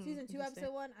Season 2, interesting.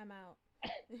 episode 1, I'm out.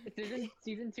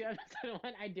 season 2, episode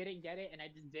 1, I didn't get it, and I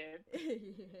just did.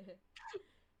 Yeah.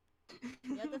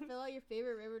 You have to fill out your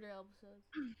favorite Riverdale episodes.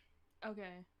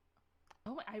 Okay.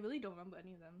 Oh, I really don't remember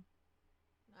any of them.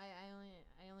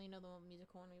 I only know the one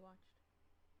musical one we watched.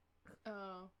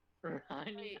 Oh.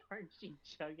 Ronnie, Wait. Archie,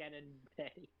 Jughead, and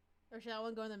Betty. Or should that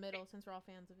one go in the middle since we're all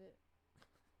fans of it?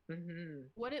 Mm-hmm.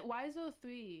 Why is there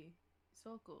 3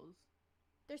 circles?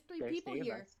 There's 3 There's people 3 of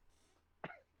here. us.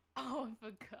 Oh, I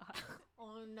forgot.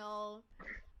 Oh no.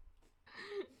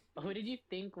 Who did you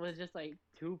think was just like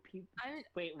 2 people?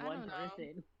 Wait, I one don't know.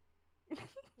 person.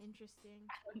 Interesting.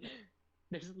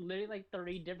 There's literally like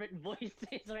 3 different voices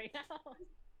right now.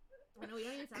 I know we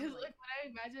don't even sound Because alike. like when I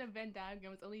imagine a Venn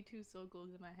diagram, it's only 2 circles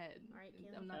in my head. Alright, And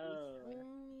Caleb. I'm not.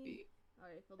 Only...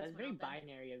 Alright, fill this That's one very out then.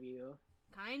 binary of you.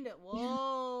 Kinda.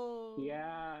 Whoa.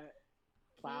 Yeah.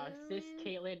 Wow, sis Caitlyn.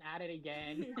 Caitlyn at it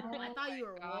again. Oh, I Oh thought my you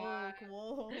were God.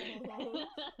 woke. Whoa.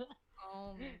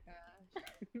 Oh my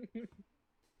gosh.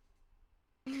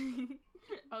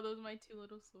 Oh, those are my 2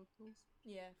 little circles.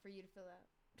 Yeah, for you to fill out.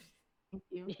 Thank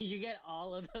you. You get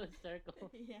all of those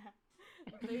circles. Yeah.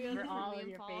 Maybe For only all me of and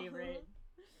your Paul. favorite.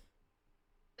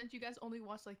 Since you guys only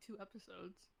watched like 2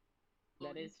 episodes.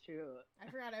 That is true. I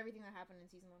forgot everything that happened in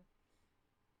season 1.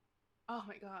 Oh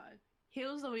my god.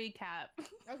 Here's the recap.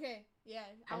 Okay, yeah.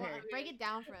 Okay. Break it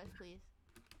down for us, please.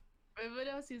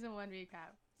 Riverdale season 1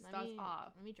 recap starts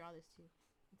off. Let me draw this too.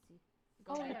 Let's see.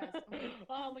 Go Oh ahead. yes. Okay.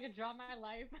 Oh, look at Draw My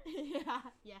Life.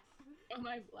 yeah. Oh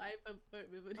my life of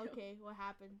Riverdale. Okay, what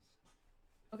happens?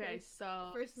 Okay, First- so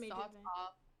first major starts event.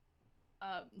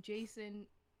 off Jason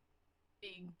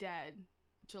being dead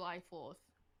July 4th.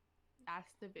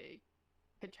 That's the big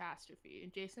catastrophe.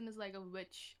 And Jason is like a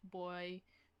rich boy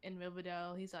in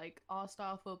Riverdale. He's like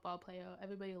all-star football player.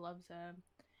 Everybody loves him.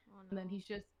 Oh, And then no. he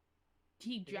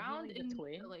he, drowned like, the in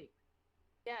twin? the lake.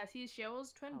 Yes, he's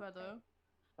Cheryl's twin Okay. brother.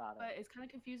 Got But it. it's kind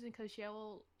of confusing because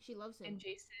Cheryl She loves him. and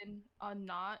Jason are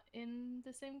not in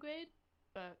the same grade.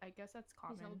 But I guess that's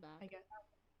common. held back. I guess.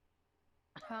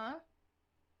 Huh?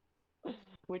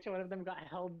 Which one of them got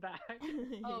held back?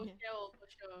 Oh, Cheryl for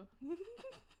sure.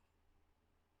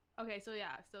 Okay, so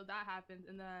yeah, so that happens,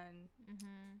 and then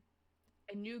Mm-hmm.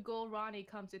 a new girl, Ronnie,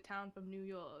 comes to town from New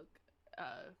York.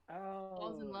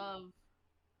 Falls in Oh. love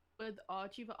with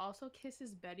Archie, but also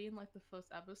kisses Betty in like the first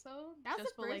episode. That was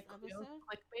just the for like first you know, episode?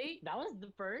 clickbait. That was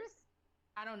the first?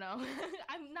 I don't know.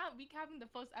 I'm not recapping the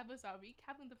first episode. I'm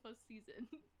recapping the first season.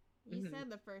 You Mhm. said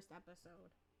the first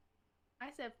episode. I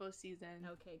said first season.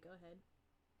 Okay, go ahead.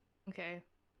 Okay.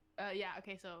 Yeah.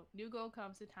 Okay. So new girl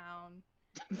comes to town,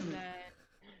 and then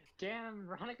Damn,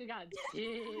 Veronica got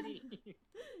titties.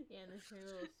 Yeah, and this her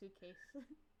little suitcase.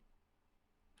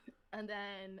 and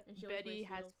then And she always Betty wears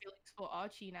has heels. feelings for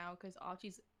Archie now because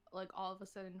Archie's like all of a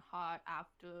sudden hot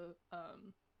after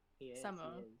He is,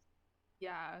 Summer. he is.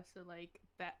 yeah. So like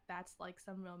that's like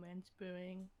some romance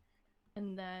brewing.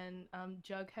 And then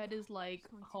Jughead is like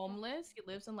Going too fast. homeless. He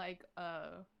lives in like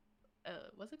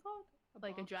what's it called?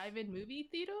 Like a box. drive-in movie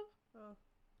theater. Oh.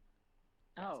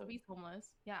 Yeah, Oh. so he's homeless.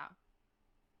 Yeah.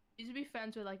 He used to be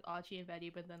friends with like Archie and Betty,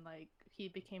 but then like he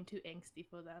became too angsty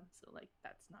for them, so like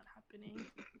that's not happening.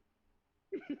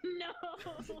 No,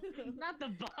 not the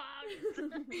box.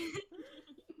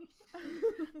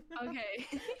 Okay.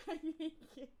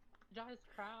 Draw his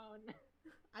crown.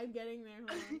 I'm getting there.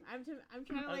 Hold on. I'm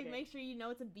trying to like Okay. make sure you know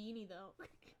it's a beanie though.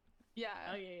 Yeah.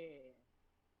 Oh yeah.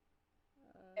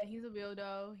 Yeah, he's a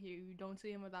weirdo. You don't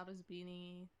see him without his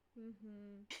beanie.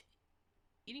 Mhm.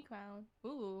 Beanie crown.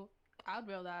 Ooh, I'd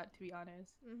wear that to be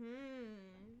honest. Mhm.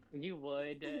 You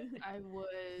would. I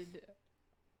would.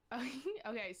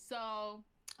 Okay, so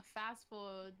fast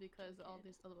forward because all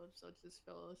these other episodes is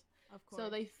fillers. Of course. So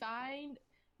they find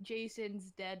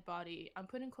Jason's dead body. I'm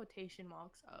putting quotation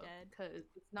marks up Dead. because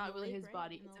it's not In the really lake, his right?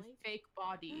 body. In It's the a lake? fake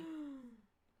body.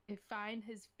 They find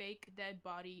his fake dead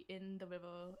body in the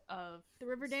river of The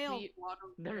Riverdale. Sweetwater.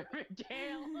 The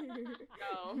Riverdale.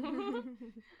 No.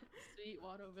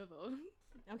 Sweetwater River.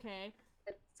 Okay.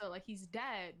 So like he's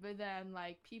dead, but then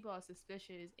like people are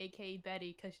suspicious, aka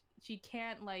Betty, because she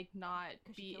can't like not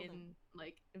 'Cause she be killed in him.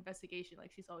 like investigation.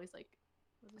 Like she's always like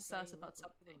What does sus Betty about look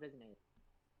like? something. What's his name?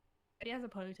 Betty has a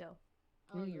ponytail.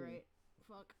 Oh, you're Hmm. right.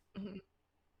 Fuck.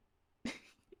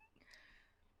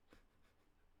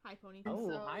 Hi, ponytail. Oh,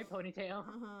 So- hi ponytail.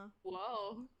 Uh-huh.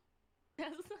 Whoa,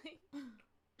 that's like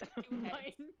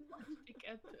What?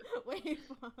 together. Wait,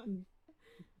 fuck.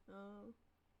 Oh.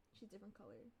 She's different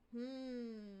color.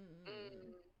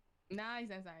 Hmm. Nice,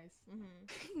 nice, nice.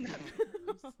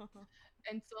 Mm-hmm.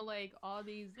 And so like all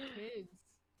these kids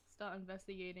start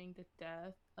investigating the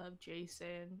death of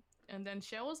Jason, and then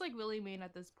Cheryl was like really mean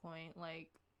at this point, like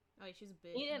Oh, yeah, she's a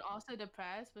bitch. mean and also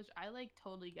depressed, which I like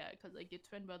totally get because like your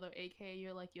twin brother, aka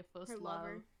you're like your first Her love,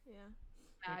 lover. Yeah.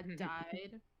 that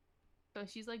died, so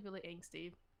she's like really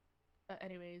angsty. But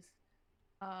anyways,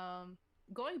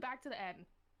 going back to the end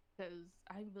because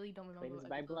I really don't remember. Twins what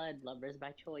by episode- blood, lovers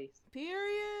by choice.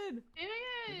 Period.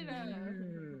 Period.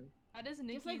 Mm. That is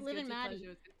Nikki's like Liv and guilty Maddie.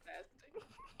 pleasure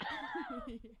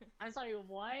confessing. I'm sorry,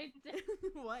 what?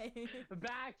 What?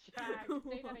 Backtrack.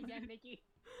 Say that again, Nikki.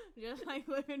 Just like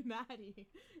Liv and Maddie.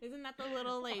 Isn't that the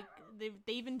little like they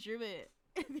even drew it?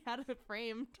 They had it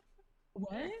framed.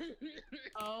 What?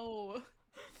 Oh,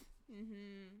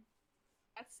 Mhm.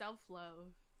 that's self-love.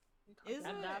 Is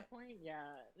At it? that point,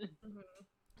 yeah.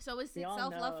 So is We it all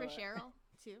self-love for know- Cheryl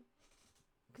too?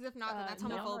 Because if not, then that's no.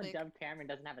 We all know homophobic. Dove Cameron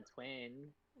doesn't have a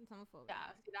twin. It's homophobic. Yeah,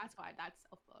 see, that's why. That's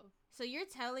self-love. So you're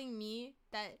telling me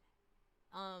that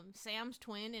Sam's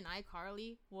twin in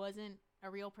iCarly wasn't a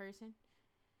real person?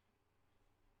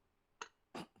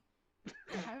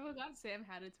 I forgot Sam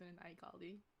had a twin in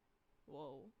iCarly.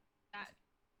 Whoa. That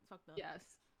It's fucked up. yes.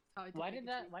 How I Why took did it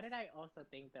that? too. Why did I also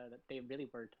think though that they really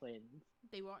were twins?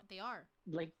 They were. They are.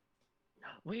 Like,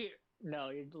 wait, no,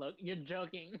 you're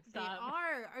joking. Stop. They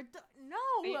are.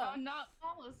 No. They are not.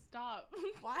 Paula, stop.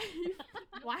 Why?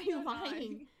 Why are You're you lying.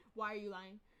 lying? Why are you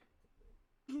lying?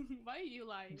 Why are you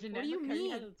lying? Jeanette do you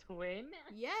McCurdy has mean? a twin?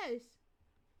 Yes.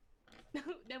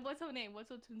 Then what's her name? What's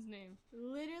her twin's name?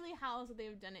 Literally, how else would they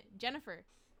have done it? Jennifer.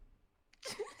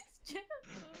 Jennifer.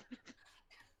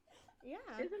 Yeah.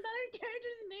 Isn't that her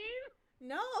character's name?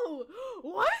 No.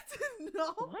 What?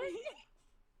 No. What?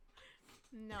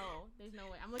 No. There's no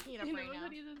way. I'm looking it up Jennifer right now.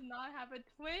 McCurdy does not have a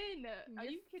twin. Are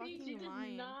You're you kidding fucking She me? does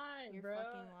lying. not, You're bro.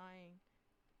 fucking lying.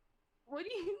 What do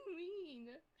you mean?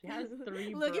 She has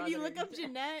 3 Look, if you look up brothers.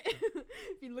 Jeanette,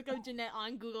 if you look up Jeanette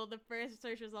on Google, the first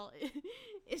search result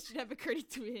is Jeanette McCurdy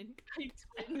twin. My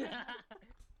twin.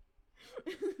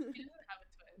 She doesn't have a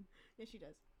twin. Yes, she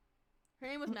does. Her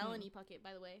name was Melanie Puckett,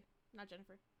 by the way, not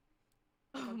Jennifer.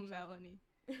 Oh, Melanie.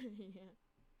 Yeah.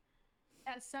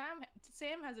 Yeah,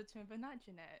 Sam has a twin, but not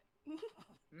Jeanette.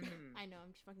 Mhm. I know.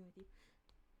 I'm just fucking with you.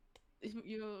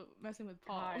 You're messing with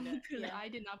Paul. God, 'Cause yeah. I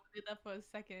did not play that for a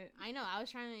second. I know. I was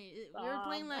trying to. We were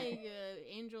playing Stop. like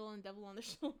Angel and Devil on the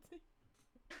Shoulder.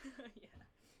 Yeah.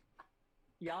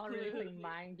 Y'all really play Literally.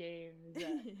 mind games. Yeah.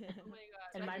 Oh my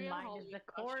god. And my Especially on mind is Halloween the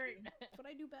court. costume. That's what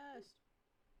I do best.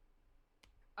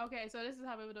 Okay, so this is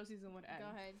how Riverdale season 1 ends. Go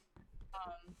ahead.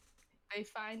 They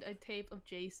find a tape of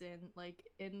Jason like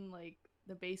in like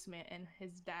the basement, and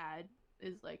his dad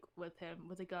is like with him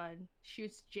with a gun,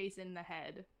 shoots Jason in the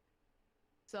head.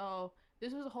 So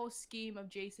this was a whole scheme of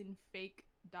Jason fake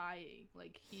dying.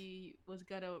 Like he was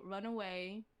gonna run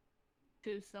away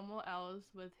to somewhere else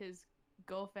with his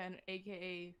girlfriend,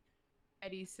 aka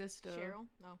Eddie's sister. Cheryl?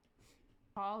 No.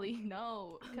 Polly,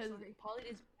 no, I'm because sorry. Polly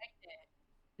is pregnant,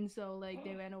 and so like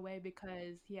they ran away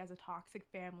because he has a toxic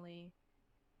family,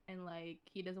 and like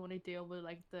he doesn't want to deal with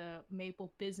like the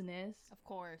Maple business. Of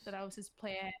course. So that was his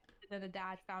plan. And then the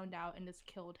dad found out and just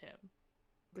killed him.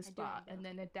 The I do spot, remember. and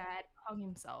then the dad hung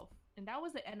himself, and that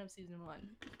was the end of season 1.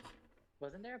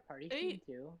 Wasn't there a party They- scene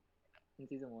too in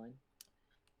season 1?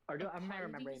 Or A am I party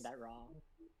remembering s- that wrong?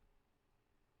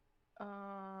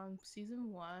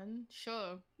 Season 1,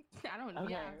 sure. I don't know.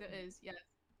 Yeah, Okay. there is. Yes,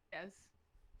 yes.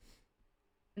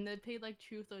 And they paid like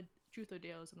truth or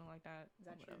dare or something like that. Is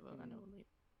that true? Whatever. I know. Like,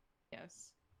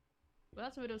 yes. But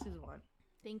that's Widow season 1.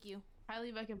 Thank you.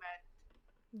 Highly recommend.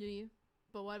 Do you?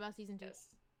 But what about season 2? Yes.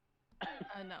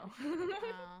 No.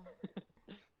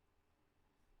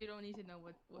 You don't need to know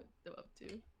what they're up to.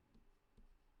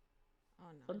 Oh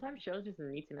no. Sometimes shows just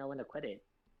need to know when to quit it.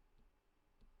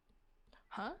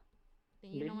 Huh?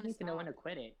 Then They you don't just want need to know when to stop.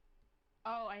 quit it.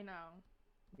 Oh, I know.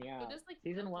 Yeah. just, like,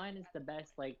 Season build 1 is the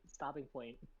best like stopping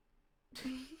point.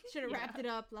 Should have Yeah. wrapped it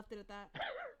up, left it at that.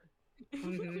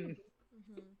 Mhm.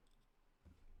 Mm-hmm.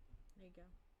 There you go.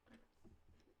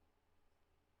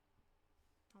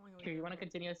 How long are we If you going want to for?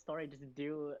 continue a story, just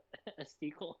do a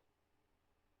sequel,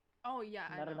 Oh yeah,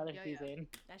 I not know. another Yeah, season.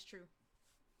 That's true.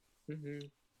 Hmm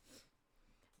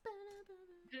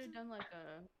Could have done like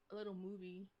a little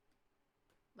movie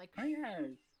Like, Oh yes.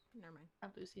 never mind.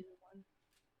 after season 1.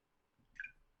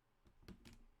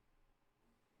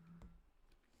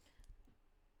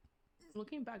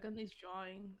 Looking back on these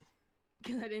drawings,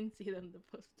 because I didn't see them the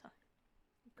first time.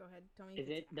 Go ahead. Tell me. Is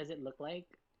if it? Does it look like?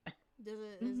 Is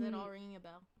it all Mhm. ringing a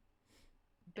bell?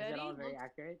 Is it all Betty very looks-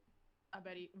 accurate? I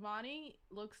bet he Ronnie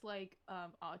looks like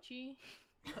Archie,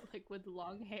 but like with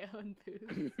long hair and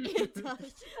boobs. It does. Like,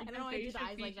 I don't the know why I do the facial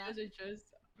eyes like that. features are just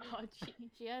Archie.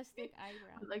 She has thick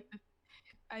eyebrows. Like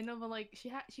I know, but like she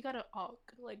got an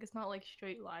arc. Like it's not like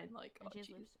straight line like And she has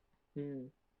Archie's. lipstick. Hmm.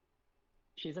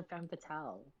 She's a femme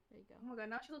fatale. There you Oh my god,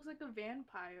 now she looks like a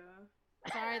vampire.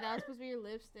 go. Sorry, that was supposed to be your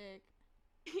lipstick.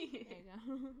 There you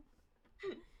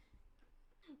go.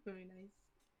 Very nice.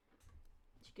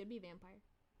 She could be a vampire.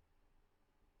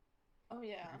 Oh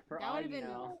yeah. For That all would have you been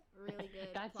know. really good.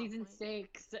 That's plot season point.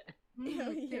 6. They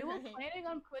You're were right. planning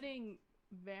on putting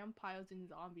vampires and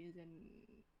zombies in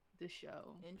the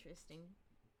show. Interesting.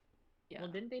 Yeah.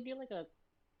 Well, didn't they do like a?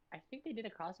 I think they did a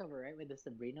crossover, right, with the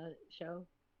Sabrina show.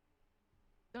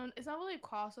 No, it's not really a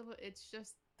crossover. It's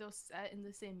just they're set in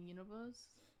the same universe.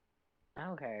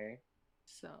 Okay.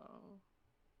 So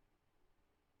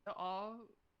they're all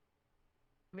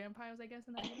vampires, I guess,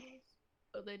 in that universe.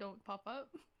 But they don't pop up.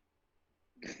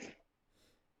 Vampires.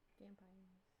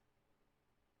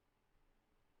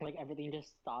 Like everything just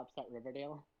stops at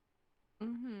Riverdale.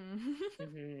 Mm-hmm.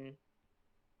 Hmm.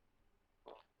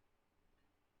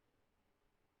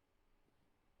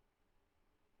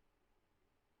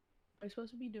 Are you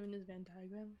supposed to be doing this Venn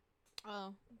diagram?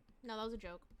 Oh, no, that was a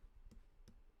joke.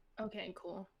 Okay,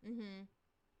 cool. Mm-hmm.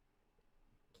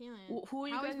 Kaylin. Who are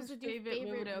you How are we guys' supposed to do favorite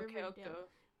favorite Riverdale Riverdale? character?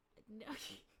 No.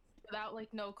 Without like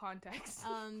no context.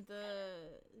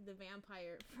 The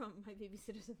vampire from My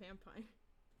Babysitter's a Vampire.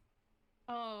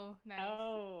 Oh, nice.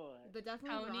 Oh. But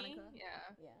definitely Tony? Veronica. Yeah.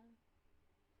 Yeah.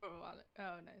 Veronica.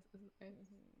 Oh, nice. That's nice.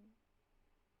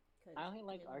 Mm-hmm. I only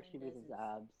like Archie with his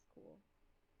abs. Cool.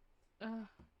 Ugh.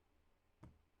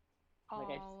 Like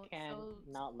I Oh, just can't so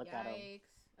not look at him. Yikes.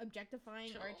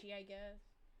 Objectifying Sure. Archie, I guess.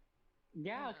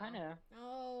 Yeah, No. kind of.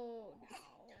 Oh, no.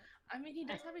 I mean, he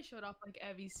does have it showed off like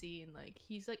every scene. Like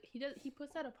he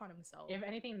puts that upon himself. If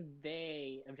anything,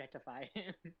 they objectify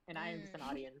him, and I am just an Mm.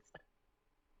 audience.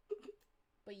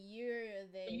 But you're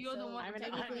You're the so one- I'm an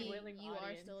technically unwilling you are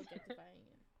audience. still objectifying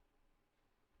him.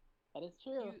 That is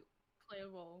true. You play a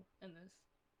role in this.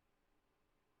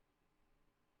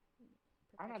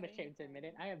 I'm not Perpetuating ashamed to admit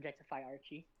it. I objectify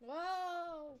Archie,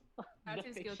 Whoa! That's the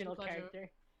his guilty fictional pleasure. character.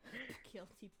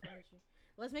 Guilty pleasure.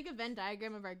 Let's make a Venn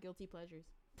diagram of our guilty pleasures.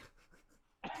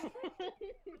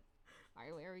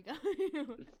 Alright, where are we going?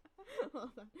 Hold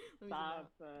on. Let me zoom out.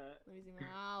 Stop. Let me zoom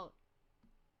out.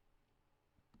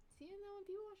 See, and then when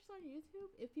people watch this on YouTube,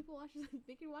 if people watch this,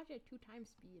 they can watch it at 2 times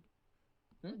speed.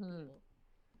 Fuck Mhm. people.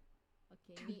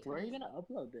 Okay, meet, Where are you meet- gonna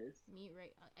upload this? meet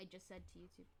right. I just said to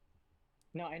YouTube.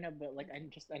 No, I know, but like, I'm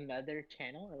just another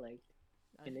channel, or like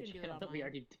No, in you the can do it channel that we online.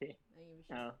 already did. I don't give a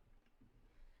shit. Oh,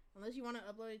 Unless you want to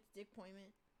upload it to Dick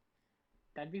Pointment.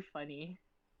 that'd be funny.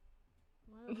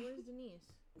 Where's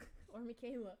Denise? Or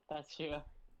Michaela? That's true.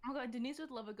 Oh my god, Denise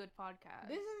would love a good podcast.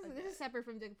 This is separate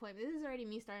from Dick Pointment. This is already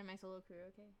me starting my solo career,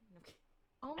 okay? No, okay.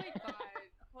 Oh my god,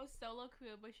 her solo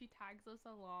career, but she tags us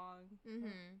along.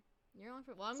 Mm-hmm. You're on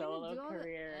for. Well, I'm Solo gonna do all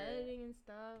career. the editing and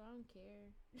stuff. I don't care.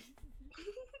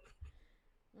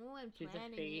 Oh, I'm She's the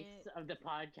planning face it. of the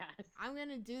podcast. I'm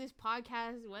gonna do this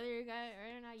podcast whether you guys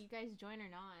or not you guys join or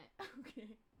not. Okay.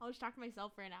 I'll just talk to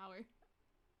myself for an hour.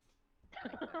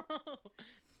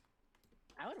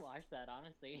 I would watch that,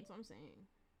 honestly. That's what I'm saying.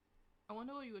 I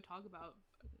wonder what you would talk about.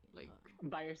 Like,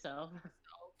 By yourself.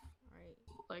 Alright.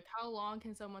 like how long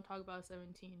can someone talk about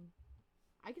 17?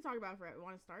 I can talk about it forever.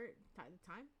 Want to start? The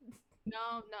time?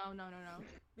 No.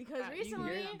 Because Yeah, you-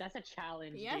 recently, That's a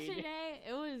challenge, dude. yesterday,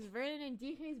 it was Vernon and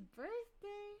DK's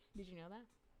birthday. Did you know that?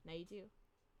 Now you do.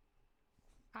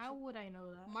 How would I know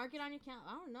that? Mark it on your calendar.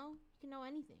 I don't know. You can know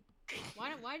anything.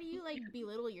 Why do you like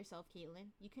belittle yourself, Caitlin?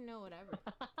 You can know whatever.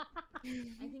 I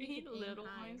think you should aim Belittle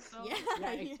high. myself? Yeah.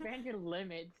 Yeah, yeah. expand your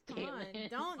limits, Come on. Caitlin.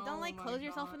 Don't Oh like my close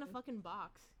yourself in a God. fucking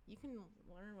box. You can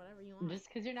learn whatever you want. Just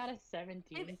because you're not a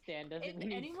 17 If- stand doesn't If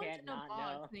mean you anyone's can't in a not know.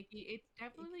 box, Nikki, it's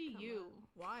definitely Come you. on.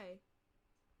 Why?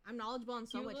 I'm knowledgeable on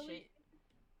so You much literally-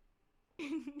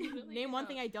 shit. you literally Name one know.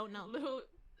 thing I don't know. Little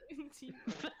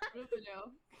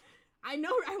Riverdale. I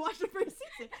know. I watched the first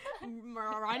season.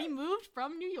 Ronnie moved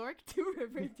from New York to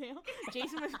Riverdale.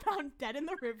 Jason was found dead in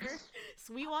the river.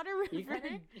 Sweetwater You River.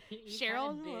 kind of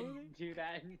Cheryl did do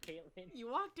that, Caitlin. You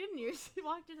walked in. You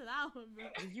walked into that one, bro.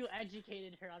 You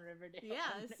educated her on Riverdale.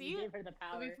 Yeah, see? You gave her the But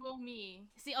power. before me,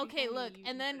 See, okay, Before me, look, you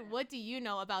and did then that. what do you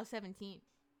know about 17?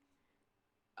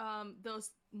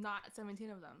 those not 17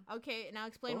 of them Okay, now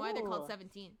explain why they're called Ooh.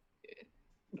 17.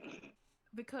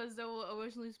 because there were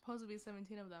originally supposed to be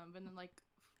 17 of them, but then like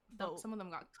But- some of them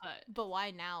got cut. But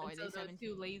why now And are so they they're 17?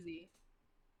 too lazy.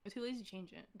 They're too lazy to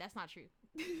change it. That's not true.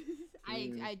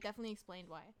 Mm. I definitely explained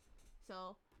why.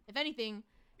 So, if anything,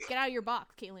 Get out of your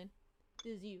box, Caitlin.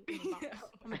 This is you in the box.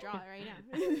 I'm gonna draw it right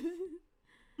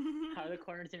now. How are the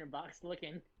corners in your box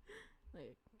looking?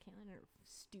 Like, Caitlin in her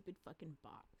stupid fucking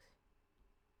box.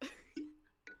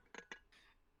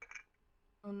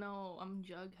 Oh no, I'm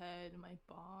Jughead in my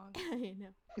box. I know.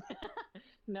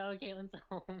 No, Caitlin's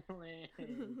homeless.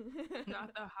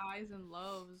 Not the highs and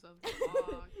lows of the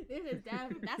box. This is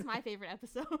that's my favorite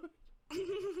episode.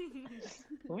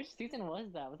 Which season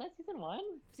was that? Was that season 1?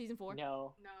 Season 4.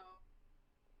 No. No.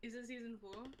 Is it season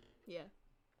 4? Yeah.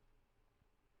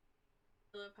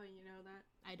 I love how you know that.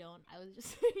 I don't. I was just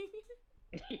saying.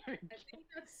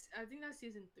 I think that's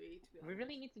season 3, to be honest. We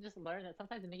really need to just learn that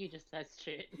sometimes Nikki just says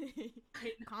shit.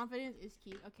 Confidence is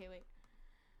key. Okay, wait.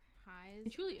 Highs,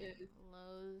 It truly is.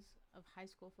 lows of high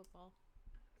school football.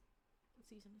 What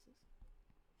season is this?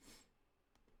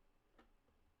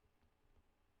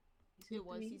 It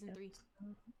was season 3.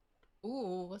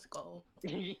 Ooh, let's go.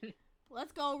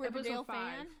 Let's go, Riverdale Episode 5.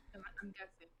 fan. I'm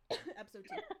guessing. Episode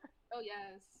 2. Oh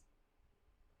yes.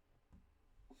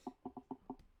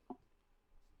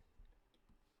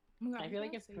 Oh my God, I feel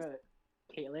like can't if say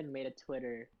Caitlin made a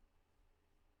Twitter,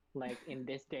 like in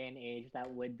this day and age, that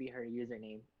would be her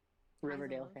username.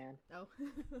 Riverdale Love. fan. Oh.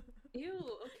 Ew,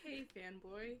 okay,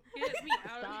 fanboy. Get me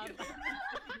out Stop. of here.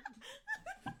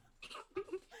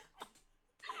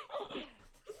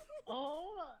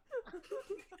 Oh,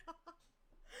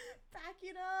 Back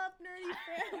it up, nerdy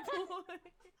fanboy.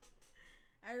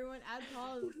 Everyone, add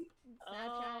Paul's Snapchat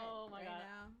Oh my right God.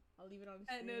 now. I'll leave it on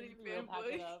the At screen. nerdy we'll pack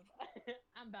fanboy. it up.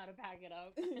 I'm about to pack it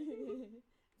up.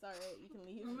 It's alright, you can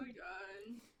leave. Oh my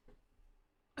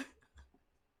god.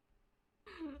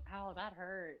 Ow, that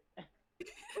hurt.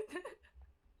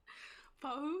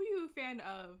 But who are you a fan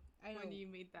of I know. when you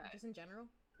made that? Just in general.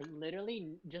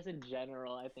 Literally, just in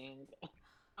general, I think.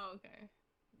 Oh, okay.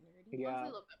 Nerdy. Yeah. Honestly,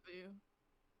 I love that for you.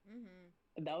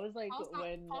 Mm-hmm. That was like Paul's not-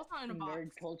 when Paul's not in a nerd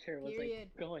box. culture was Period.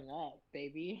 like growing up,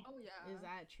 baby. Oh yeah. Is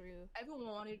that true? Everyone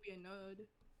wanted to be a nerd.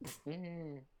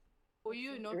 Mm. Were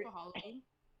you a nerd Re- for Halloween?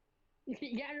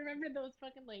 Yeah, I remember those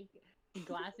fucking like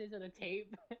glasses or the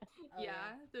tape. Oh, yeah,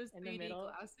 those In the 3D middle.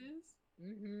 glasses.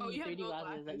 Mm-hmm. Oh, you had 3D no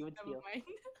glasses that you would Never steal. mind.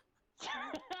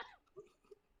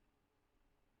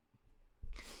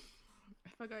 I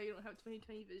forgot you don't have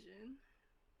 20/20 vision.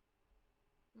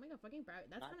 Oh my god, fucking bright.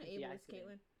 That's Not kind of since the ableist, accident.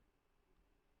 Caitlin.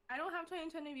 I don't have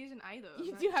 20/20 vision either.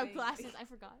 You I'm do not have saying- glasses. I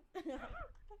forgot.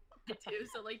 I do,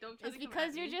 so like don't try It's to come because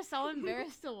at you're me. just so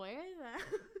embarrassed to wear that.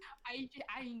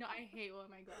 I know I hate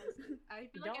wearing my glasses. I You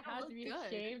feel like don't I have don't to look be good.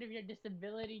 ashamed of your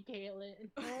disability, Caitlin.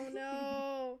 Oh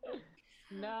no.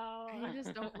 No. I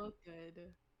just don't look good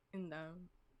in them.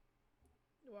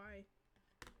 Why?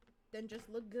 Then just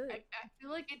look good. I feel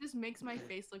like it just makes my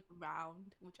face look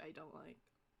round, which I don't like.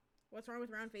 What's wrong with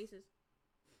round faces?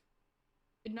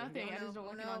 Nothing. Oh I just no, don't oh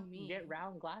like it no. on me. Get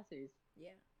round glasses. Yeah.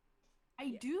 I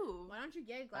Yeah. do. Why don't you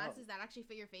get glasses that actually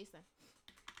fit your face then?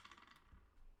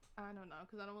 I don't know,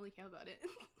 because I don't really care about it.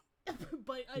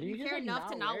 But Do you you just, care like, enough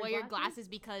to not not wear wear your glasses? glasses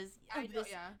because I of know,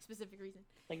 this yeah. specific reason.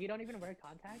 Like you don't even wear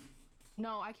contacts.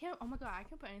 No, I can't. Oh my god, I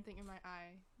can't put anything in my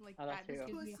eye. Like Oh, that's that just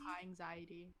true. gives me Pussy. high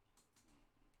anxiety.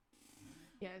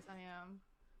 Yes, I am.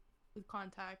 With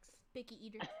contacts. Picky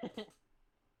eater.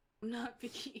 I'm not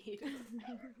picky eater.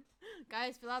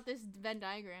 Guys, fill out this Venn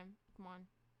diagram. Come on.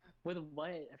 With what?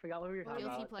 I forgot what we were talking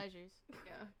Guilty about. pleasures.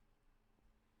 Yeah.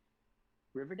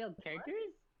 Riverdale characters?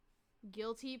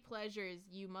 Guilty pleasures,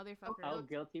 you motherfucker. Oh,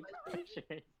 guilty pleasures.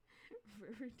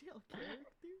 Riverdale characters?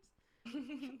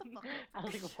 Shut the fuck up. I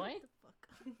was like, what? Shut the fuck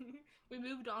up. We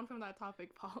moved on from that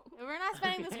topic, Paul. We're not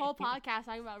spending this whole podcast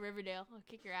talking about Riverdale. I'll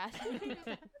kick your ass.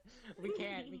 We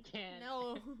can't.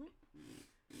 No.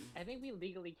 I think we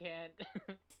legally can't.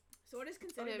 So what is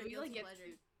considered Okay, a we like guilty get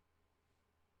pleasure?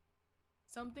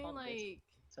 something Oh, this- like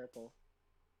Circle.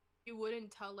 you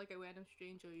wouldn't tell like a random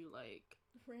stranger you like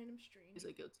Random strange. is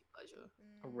a guilty pleasure.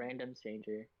 A random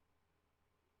stranger.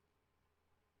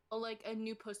 Or like a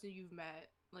new person you've met.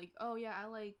 Like, oh yeah, I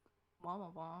like blah blah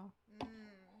blah.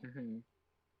 Mm-hmm.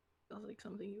 That's like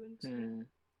something you wouldn't say. Hmm.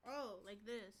 Oh, like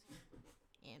this.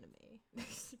 Anime.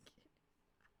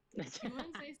 You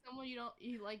wouldn't say someone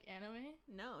you like anime?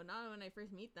 No, not when I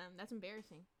first meet them. That's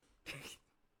embarrassing.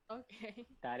 Okay.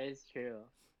 That is true.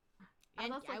 Oh,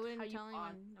 And that's, I like, wouldn't how you tell anyone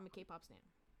bond. I'm a K-pop stan.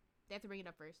 They have to bring it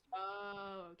up first.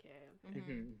 Oh, okay.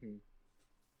 Mhm. Mm-hmm.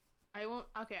 I won't.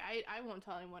 Okay, I won't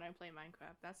tell anyone I play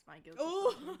Minecraft. That's my guilty.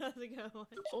 Oh, pleasure. that's a good one.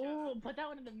 Oh, put that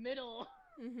one in the middle.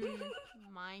 Mhm.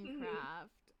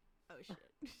 Minecraft. Oh shit.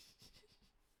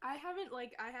 I haven't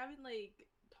like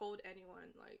told anyone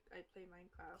like I play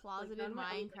Minecraft. Closeted like, none of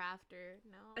my- Minecrafter.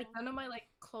 No. Like none of my like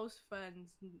close friends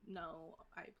know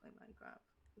I play Minecraft.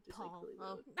 which is Paul. really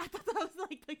Oh, rude. I thought that was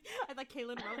like I thought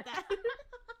Kaylin wrote that.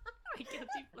 My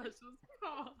guilty pleasure was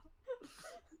Paul.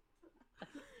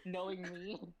 Knowing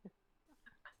me,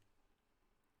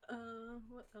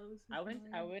 What else? Is I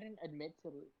mine? wouldn't admit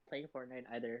to playing Fortnite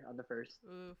either on the first.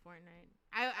 Ooh, Fortnite.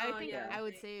 I Oh, think yeah. I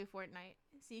would say Fortnite.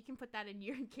 So you can put that in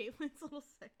your and Kaylin's little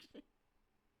section.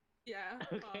 Yeah.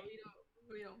 Okay.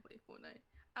 We don't play Fortnite.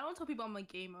 I don't tell people I'm a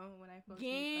gamer when I first meet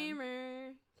them.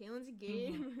 Gamer. Kaylin's a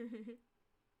gamer.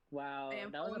 Wow, I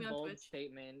am that was following a on bold Twitch.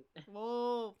 statement.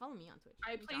 Whoa, follow me on Twitch.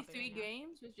 I I'm play dropping 3 right now.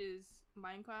 games, which is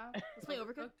Minecraft, Let's play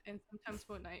Overcooked? and sometimes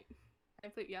Fortnite. I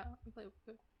play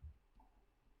Overcooked.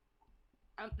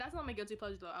 That's not my guilty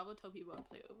pleasure though. I will tell people I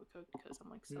play Overcooked because I'm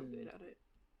like so good at it.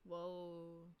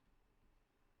 Whoa.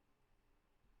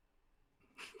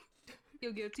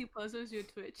 Your guilty pleasure is your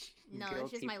Twitch. No, it's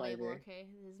just Guilty my label, pleasure. okay?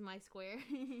 This is my square.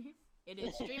 It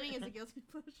is. Streaming is a guilty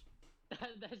pleasure.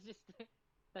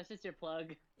 That's just your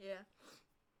plug. Yeah.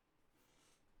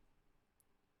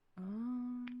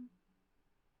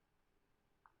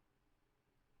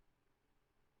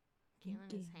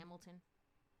 Kaylin is Hamilton.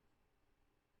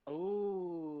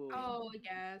 Oh. Oh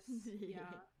yes, yeah.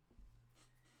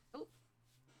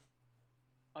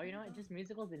 Oh, you know what? Just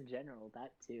musicals in general.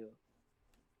 That too.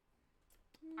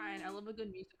 Fine, I love a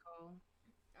good musical.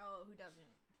 Oh, who doesn't?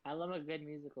 I love a good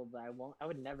musical, but I won't. I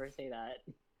would never say that.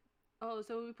 Oh,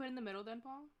 so we put in the middle then,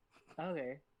 Paul?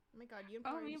 Okay. Oh my god, you and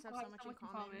Oh, Paul me just and have Paul so much in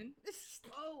common.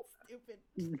 Oh, Stupid.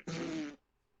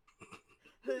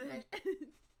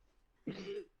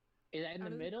 Is that in How the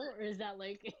does it middle, or is that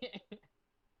like?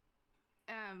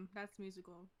 that's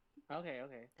musical. Okay,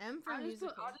 okay. M for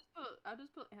musical. I'll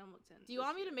just put Hamilton. Do you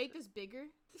want me to make this bigger?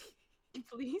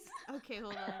 please? Okay,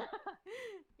 hold on.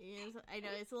 Yes, I know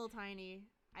it's a little tiny.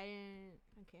 I didn't.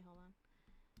 Okay, hold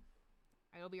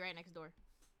on. I'll be right next door.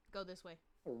 Go this way.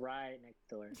 Right next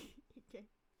door. Okay.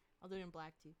 I'll do it in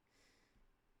black too.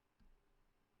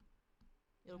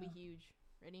 It'll be huge.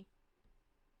 Ready?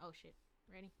 Oh shit.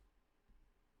 Ready?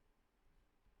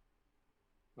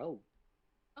 Oh.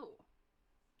 Oh,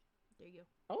 There you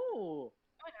Oh.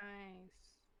 oh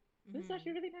nice. go. This is Mhm.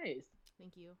 actually really nice.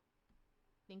 Thank you.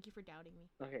 Thank you for doubting me.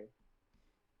 Okay.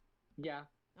 Yeah,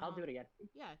 I'll do it again.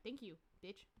 Yeah, thank you,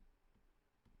 bitch.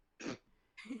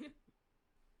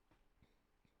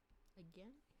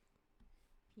 Again?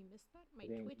 If you missed that, my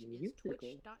Again, Twitch is musical.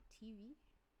 twitch.tv.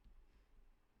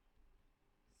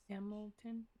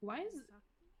 Hamilton. Why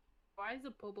is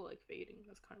the bubble like fading?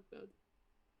 That's kind of weird.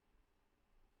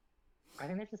 I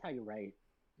think that's just how you write.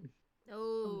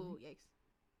 Oh, yikes.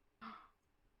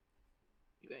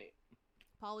 Right.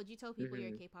 Paul, would you tell people you're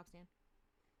a Mhm. K-pop stan?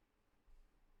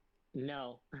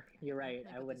 No, you're right. Let me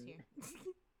I put this wouldn't. here.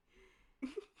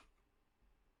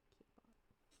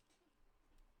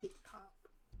 K-pop. Top.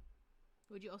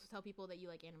 Would you also tell people that you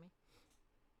like anime?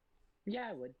 Yeah,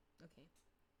 I would. Okay.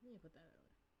 Let me put that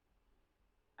earlier.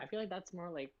 I feel like that's more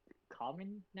like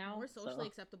common now. More so- socially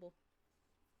acceptable.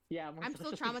 Yeah, more I'm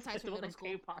still socially traumatized from acceptable middle than school.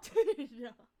 K-pop.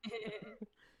 No.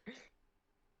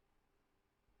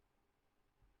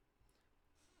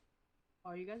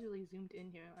 Oh, you guys really zoomed in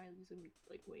here. I zoomed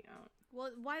like way out.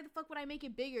 Well, why the fuck would I make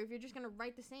it bigger if you're just gonna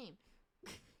write the same?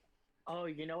 Oh,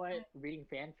 you know what? Reading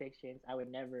fan fictions, I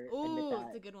would never admit Ooh, that.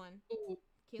 it's a good one. Oh,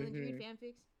 Kaylin, do you read Mhm.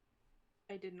 fanfics?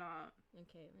 I did not.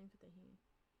 Okay, let me put that here.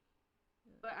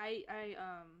 But I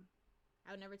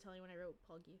I would never tell anyone I wrote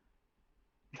Poggy.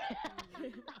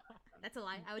 Mm. That's a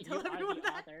lie. I would You tell are everyone the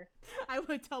that. author. I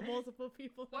would tell multiple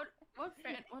people. what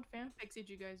fanfics did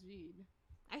you guys read?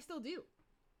 I still do.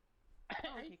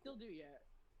 I okay, still do, yeah.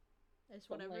 It's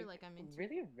But, whatever like I'm into.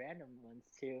 Really random ones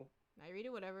too. I read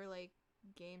it whatever like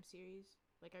game series.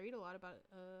 Like I read a lot about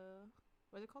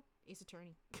what's it called? Ace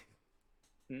Attorney.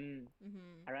 Mm.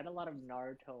 Mhm. I read a lot of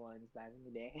Naruto ones back in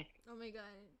the day, Oh my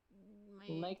god.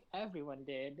 like everyone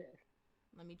did.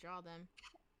 Let me draw them.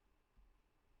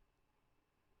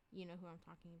 You know who I'm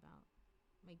talking about.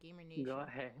 My gamer nation. Go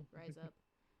ahead. Rise up.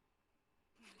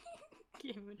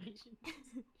 Gamer Nation.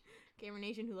 Gamer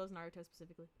nation who loves Naruto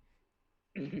specifically.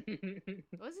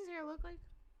 It's What does his hair look like?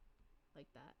 Like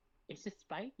that. just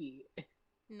spiky.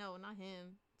 No, not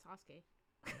him. Sasuke.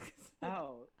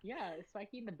 Oh, yeah, it's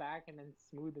spiky in the back and then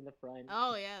smooth in the front.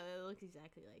 Oh yeah, it looks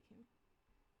exactly like him.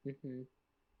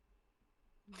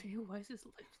 Hmm. Ew, why is his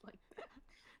lips like that?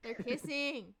 They're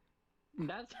kissing.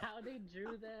 That's how they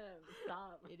drew them.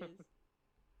 Stop. It is.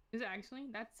 Is it actually?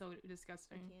 That's so I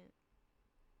disgusting. can't.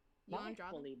 You Not want like to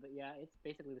draw them? fully, but yeah, it's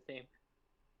basically the same.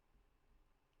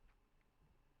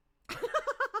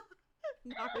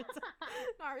 Naruto.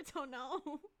 Naruto,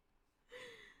 no.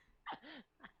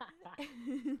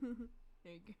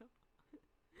 There you go.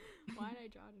 Why did I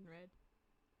draw it in red?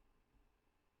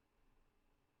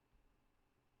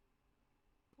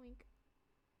 Wink.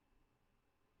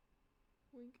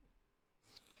 Wink.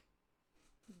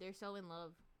 They're so in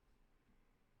love.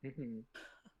 Mhm.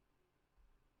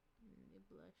 They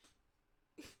blush.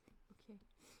 Okay.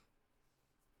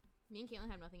 Me and Caitlin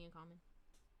have nothing in common.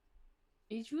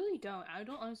 You really don't. I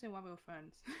don't understand why we're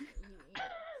friends.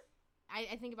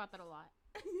 I think about that a lot.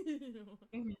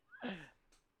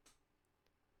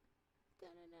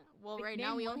 Well, Like, right name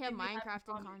now we one only have thing you have in Minecraft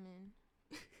in common. common.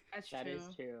 That's That true.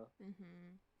 is true.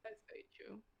 Mhm. That's very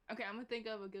true. Okay, I'm gonna think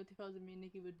of a guilty pleasure me and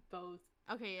Nikki would both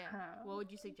Okay, yeah. have. What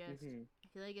would you suggest? Mhm. I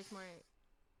feel like it's more.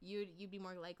 You'd be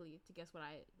more likely to guess what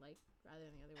I like rather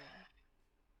than the other way.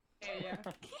 Yeah.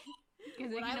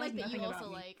 Because What Nikki I knows like that you nothing also about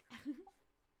me. like.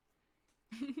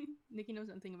 Nikki knows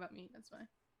nothing about me. That's why.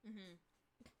 Mhm.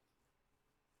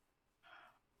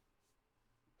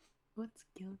 What's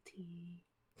guilty?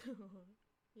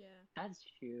 Yeah. That's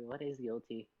true. What is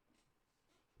guilty?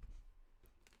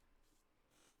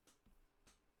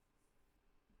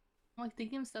 I'm like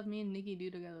thinking of stuff me and Nikki do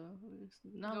together. It's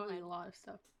not Go really ahead. a lot of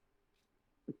stuff.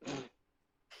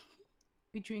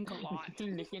 We drink a lot.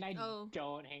 Nikki and I Oh.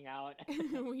 don't hang out. We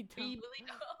We don't. really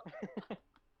don't.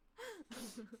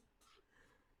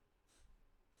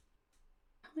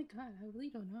 Oh my god, I really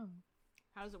don't know.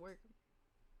 How does it work?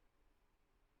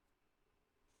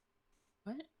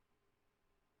 What?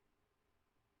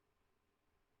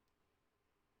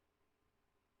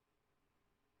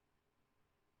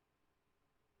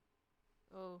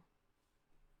 Oh.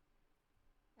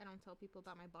 I don't tell people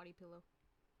about my body pillow.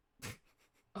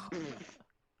 Oh.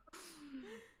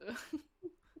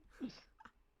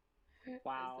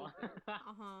 Wow.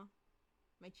 Uh-huh.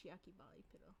 My Chiaki body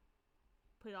pillow.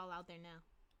 Put it all out there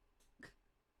now.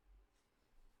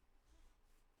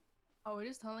 Oh, we're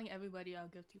just telling everybody our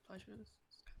guilty pleasures.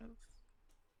 It's kind of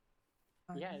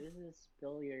fun. Yeah, this is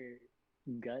spill your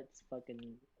guts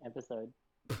fucking episode,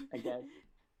 I guess.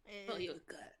 Oh, Eh, your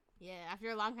gut. yeah, after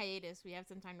a long hiatus, we have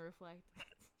some time to reflect.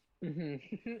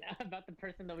 About the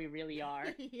person that we really are.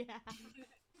 Yeah.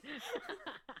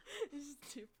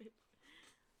 Stupid.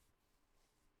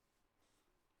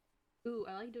 Ooh,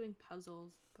 I like doing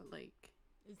puzzles, but like,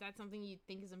 Is that something you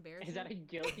think is embarrassing? Is that a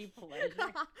guilty pleasure?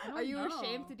 don't Are you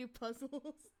ashamed know. to do puzzles?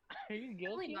 Are you Definitely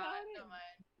guilty not. about No, it?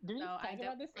 mind. Do we No, talk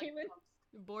about this, definitely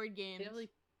Caitlin? Board games. Definitely.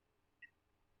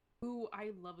 Ooh,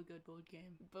 I love a good board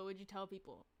game. But would you tell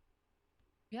people?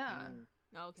 Yeah,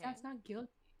 Mm. Okay. that's not guilty.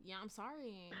 Yeah, I'm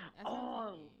sorry. That's Oh. not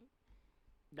funny.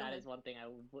 That ahead. is one thing I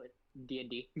would.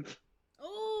 D&D.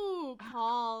 Oh,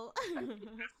 Paul.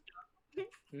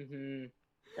 Mm-hmm.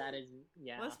 That is,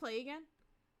 yeah. Let's play again.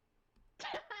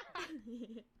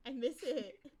 I miss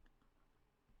it.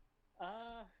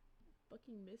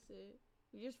 Fucking miss it.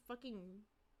 We just fucking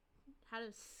had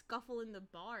a scuffle in the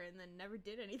bar and then never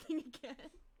did anything again.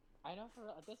 I know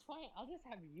at this point, I'll just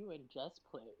have you and Jess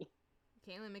play.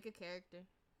 Caitlin, make a character.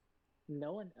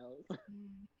 No one else.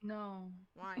 No,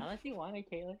 Why? Unless you want it,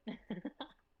 Caitlin.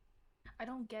 I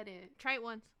don't get it. Try it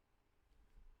once.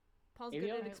 Paul's If good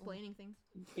you at don't- explaining things.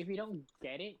 If you don't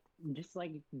get it, just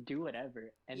like do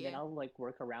whatever, and then Yeah. I'll like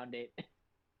work around it.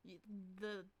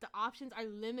 The options are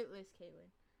limitless, Caitlin.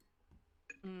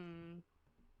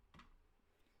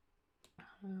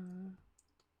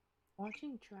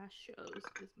 Watching trash shows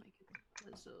is my guilty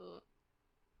pleasure.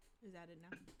 Is that it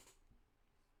now?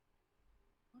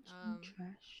 Watching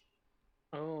trash.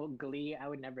 Oh, Glee! I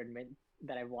would never admit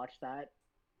that I've watched that.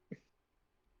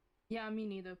 Yeah, me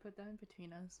neither. Put that in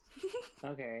between us.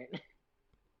 Okay.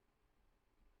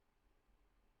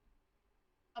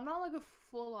 I'm not like a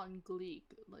full-on gleek.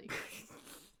 Like,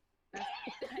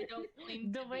 I don't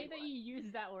think The to way be that one. you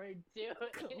use that word too.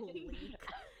 Gleek.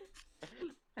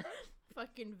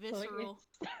 Fucking Like, visceral.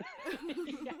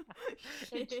 yeah,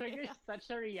 it triggers such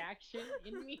a reaction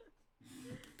in me.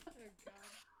 Oh, God.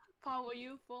 Paul, were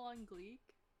you full-on gleek?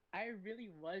 I really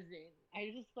wasn't.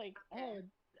 I just like, Okay. oh,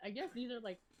 I guess these are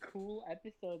like cool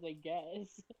episodes, I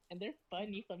guess, and they're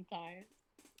funny sometimes.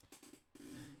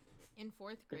 In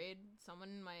 4th grade, someone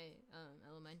in my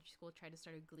elementary school tried to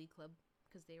start a glee club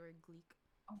because they were Gleek.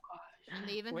 Oh gosh. And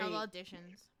they even Wait. held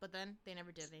auditions, but then they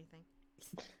never did anything.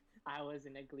 I was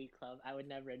in a Glee club. I would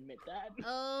never admit that.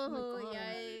 Oh, God.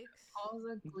 yikes. Paul's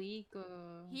a gleek.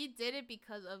 He did it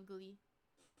because of Glee.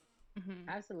 Mhm.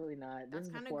 Absolutely not. This That's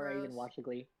is kinda before I even gross. watched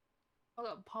Glee. Oh,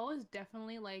 look, Paul is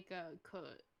definitely like a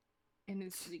cut in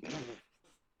his gleek.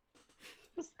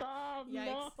 Stop!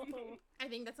 Yikes. No. I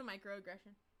think that's a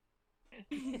microaggression.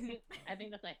 I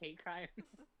think that's a hate crime.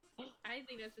 I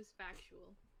think that's just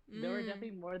factual. There were Mm.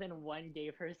 definitely more than one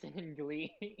gay person in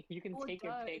Glee. You can Oh, it take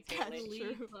your does. pick, That's Caitlin.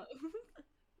 true. Glee club.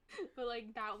 But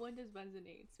like that one just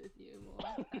resonates with you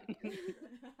more.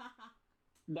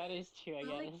 That is true, I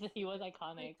But, like- guess. He was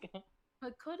iconic.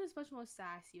 But Code is much more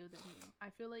sassier than you. I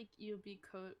feel like you'd be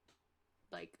Code,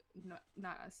 like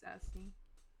not as sassy.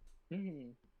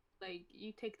 Mhm. Like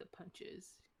you take the punches.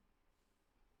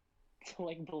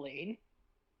 Like Blaine.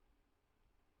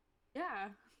 Yeah,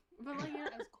 but like you're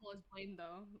not as cool as Blaine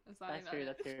though. It's not That's like true,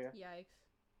 that. that's true. Yikes.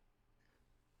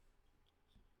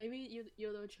 Maybe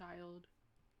you're the child.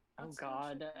 Oh What's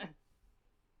god.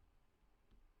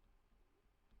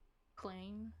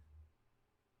 Claim.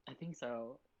 I think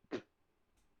so.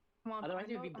 Come on, Otherwise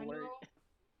I it'd be know- I blurred.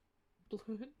 know-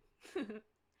 Blurred.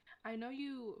 I know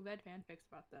you read fanfics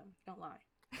about them. Don't lie.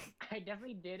 I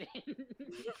definitely didn't.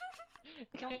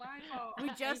 Don't lie, Paul. We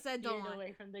just said don't steered lie.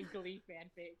 away from the Glee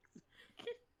fanfics.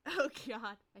 Oh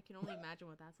god, I can only imagine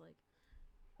what that's like.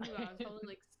 Oh my God, it's probably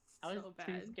like I was so too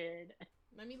bad. scared.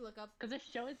 Let me look up. Because the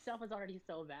show itself was already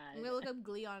so bad. I'm gonna look up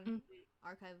Glee on Mhm.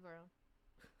 Archive of Our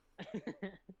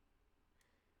Own.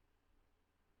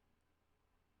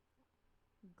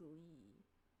 Glee.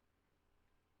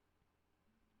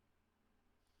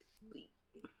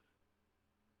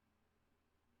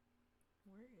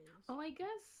 Where is Oh, I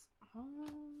guess.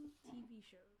 TV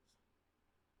shows?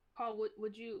 Paul,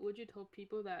 would you tell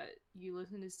people that you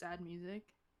listen to sad music?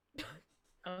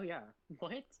 Oh yeah.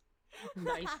 What?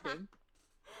 Nice thing.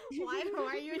 Why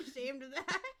are you ashamed of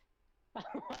that? Why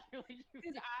would you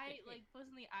Because be I ashamed? like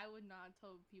personally, I would not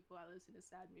tell people I listen to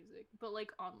sad music, but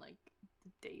like on like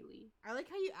the daily. I like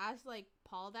how you asked like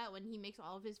Paul that when he makes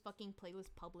all of his fucking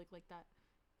playlists public like that,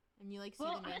 and you like see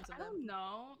Well, the names I of them. don't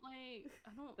know. Like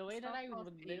I don't. The way that stalk I Paul's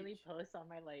would literally page. post on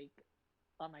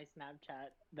my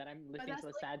Snapchat that I'm listening that's to a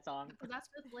like- sad song. But that's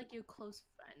with like your close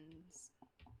friends.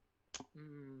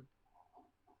 Mm.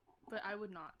 But I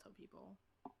would not tell people.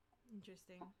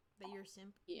 Interesting that you're a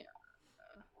simp.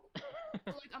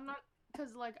 But, like I'm not,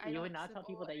 cause like I You don't would not tell simp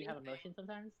people or that you have anything. emotions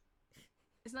sometimes.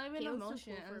 It's not even Caleb's too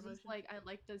emotion. cool for It's just emotion. like I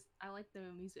like this. I like the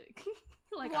music.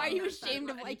 Like Why are I'm you not sad ashamed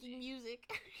of about liking anything. music?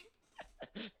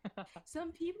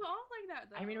 Some people are like that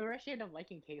though. I mean, we're ashamed of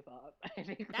liking K-pop. I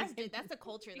think That's the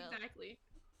culture though. exactly.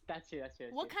 That's true. That's true.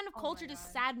 What kind of Oh my culture does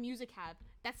God. sad music have?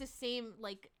 That's the same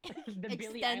like the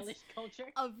Billie extent Eilish culture?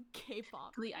 of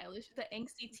K-pop. Billie Eilish, the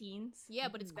angsty teens. Yeah,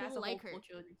 but it's Mhm. cool That's to a like whole her.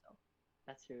 culture in itself.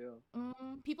 That's true.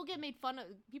 People get made fun of.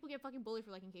 People get fucking bullied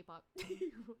for liking K-pop.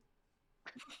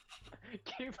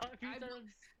 K-pop I users.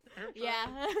 are yeah.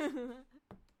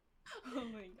 Oh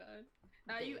my god.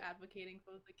 Now you advocating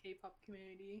for the K-pop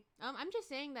community? I'm just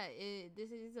saying that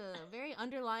this is a very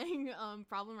underlying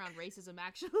problem around racism.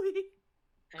 Actually.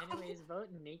 Anyways, vote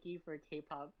Nikki for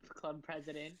K-pop club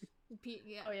president.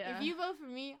 Yeah. Oh, yeah. If you vote for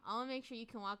me, I'll make sure you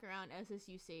can walk around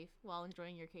SSU safe while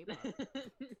enjoying your K-pop.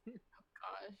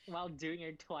 Gosh. While doing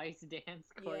your twice dance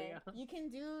choreo. You can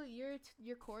do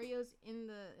your choreos in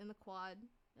the quad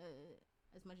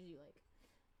as much as you like.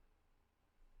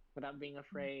 Without being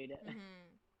afraid.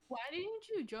 Why didn't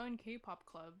you join K-pop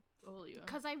club earlier?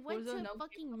 Cause I went there to a no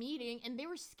fucking K-pop? meeting and they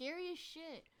were scary as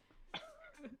shit.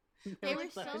 There They were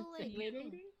was so, such like, a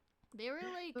meeting? They were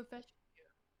like, Professional.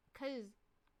 cause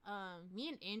me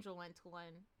and Angel went to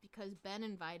one because Ben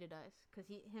invited us, cause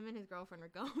him and his girlfriend were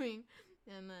going,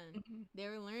 and then they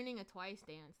were learning a twice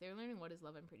dance. They were learning What Is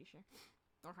Love, I'm pretty sure,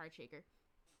 or Heart Shaker,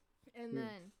 and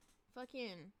then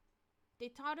fucking they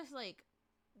taught us like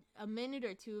a minute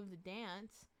or two of the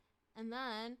dance, and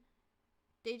then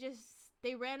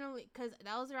they randomly, cause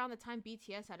that was around the time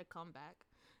BTS had a comeback.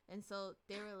 And so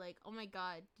they were like, oh my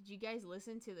god, did you guys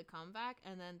listen to the comeback?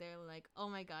 And then they're like, oh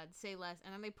my god, say less.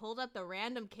 And then they pulled up the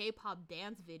random K-pop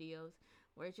dance videos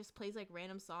where it just plays like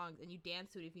random songs and you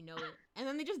dance to it if you know it. And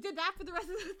then they just did that for the rest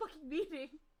of the fucking meeting.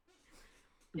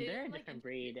 They're a Like, different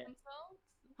breed. introduce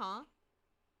themselves? Huh?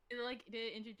 Did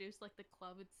it introduce like the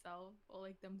club itself or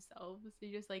like themselves? So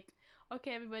you're just like,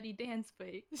 okay, everybody dance,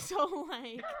 please. So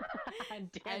like,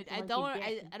 Dance I monkey don't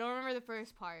dance. I don't remember the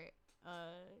first part.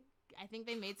 I think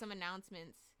they made some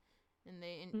announcements and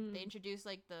they introduced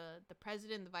like the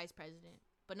president, the vice president,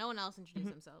 but no one else introduced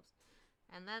themselves.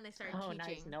 And then they started Oh, teaching.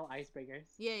 nice. No icebreakers.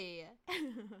 Yeah.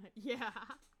 Yeah.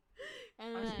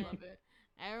 And I just then love it.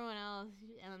 everyone else,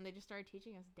 and then they just started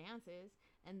teaching us dances,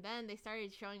 and then they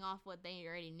started showing off what they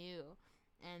already knew,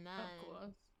 and then Of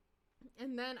course.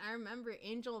 and then I remember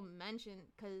Angel mentioned,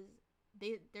 because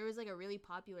there was like a really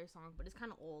popular song, but it's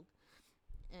kind of old.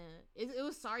 It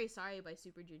was Sorry by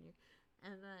Super Junior,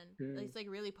 and then it's like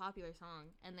a really popular song,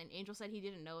 and then Angel said he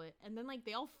didn't know it, and then like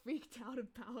they all freaked out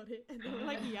about it, and they were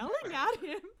like yelling at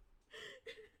him.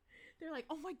 They're like,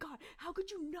 oh my god, how could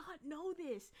you not know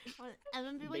this? And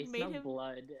then they like They made smell him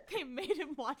blood. they made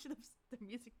him watch the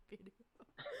music video.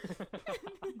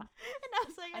 And I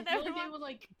was like, I I feel never like they want... would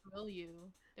like drill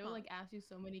you. They would Huh. like ask you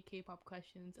so many K-pop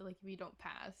questions, and like if you don't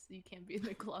pass, you can't be in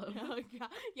the club. Oh, God.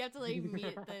 You have to like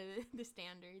meet the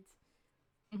standards.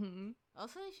 Mm-hmm.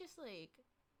 Also, it's just like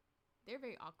they're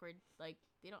very awkward. Like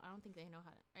they don't. I don't think they know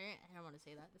how to. I don't want to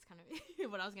say that. That's kind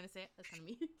of what I was gonna say. That's kind of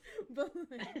me. But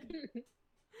like,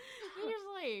 they just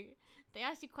like they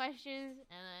ask you questions,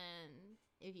 and then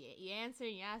if you answer,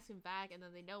 you ask them back, and then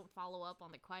they don't follow up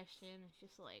on the question. It's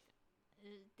just like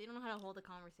they don't know how to hold a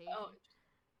conversation. Oh.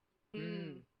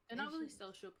 Mm. They're not It's really just-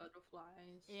 social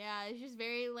butterflies. Yeah, it's just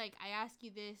very like I ask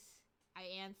you this, I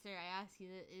answer. I ask you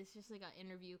this. It's just like an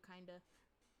interview kind of.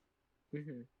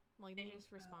 Mhm. Like they're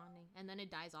just responding, and then it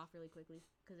dies off really quickly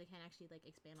because they can't actually like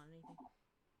expand on anything.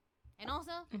 And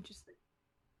also, Interesting.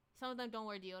 some of them don't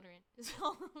wear deodorant,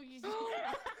 so you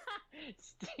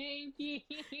just Stinky.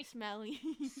 smelly.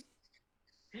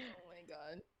 Oh my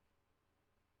god.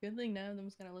 Good thing none of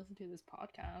them's gonna listen to this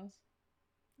podcast.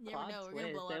 You never Plot know. We're gonna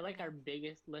twist, blow they're up. like right our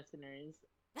biggest listeners.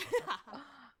 now.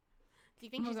 Do you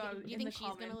think Oh my she's? god, Do you in think the she's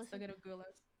gonna comments, listen? they're gonna go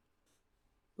us.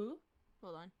 Who?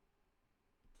 Hold on.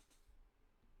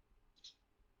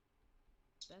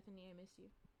 Bethany, I miss you.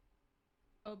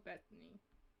 Oh, Bethany.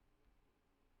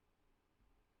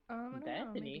 I don't know,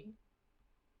 Bethany? maybe.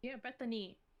 Yeah,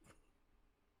 Bethany.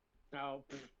 Oh,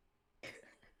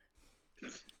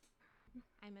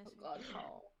 I miss Oh you. god,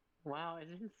 Paul. wow, it's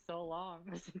been so long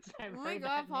since I've Oh my heard god,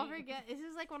 that Paul, name. forget. This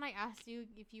is like when I asked you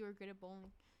if you were good at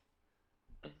bowling.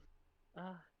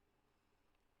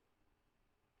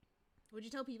 Would you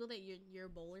tell people that you're a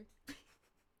bowler?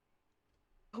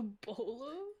 A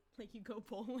bowler? Like you go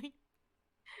bowling?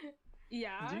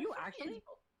 Yeah. Do you it's actually?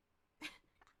 bo-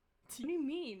 What do you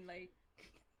mean?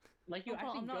 Like, You oh, Paul,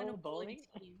 actually I'm not in go a bowling bowling?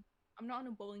 team. I'm not on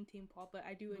a bowling team, Paul, but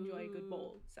I do enjoy a good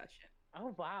bowl Boo. session.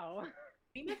 Oh wow.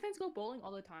 Me and my friends go bowling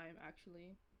all the time,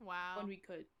 actually. Wow. When we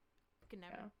could. Could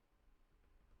never. Yeah.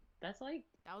 That's like,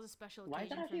 That was a special why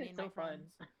is occasion that for me actually and my so fun?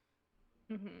 friends.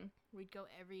 Mm-hmm. We'd go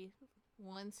every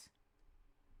once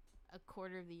a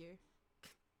quarter of the year.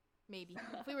 Maybe.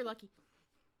 If we were lucky.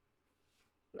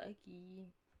 Lucky.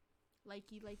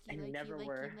 Likey, I likey, never likey,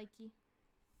 were. likey.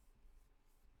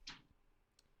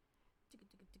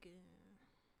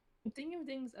 I'm thinking of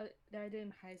things that I did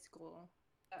in high school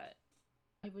that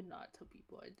I would not tell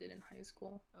people I did in high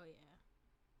school. Oh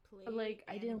yeah. Play But like,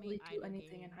 I didn't anime really do idol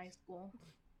anything in games. high school.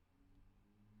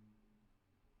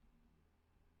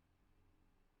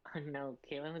 No,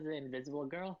 Caitlin was the invisible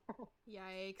girl.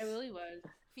 Yikes. I really was.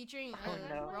 Featuring Oh,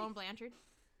 no. Rowan Blanchard.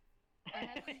 I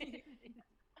had like,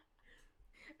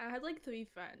 I had like 3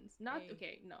 friends. Not Hey.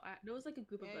 okay. No, there was like a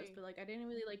group of us, Hey. but like I didn't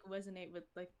really like resonate with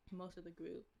like most of the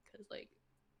group because like,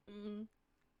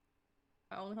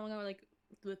 I only hung out like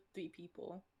with 3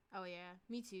 people. Oh yeah,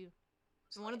 me too.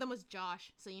 And one of them was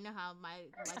Josh, so you know how my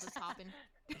life was popping.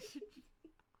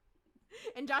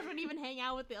 And Josh wouldn't even hang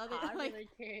out with the other like Popular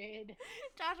kid.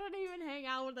 Josh wouldn't even hang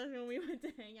out with us when we went to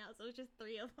hang out, so it was just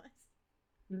 3 of us.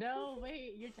 No,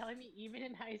 wait, you're telling me even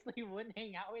in high school he wouldn't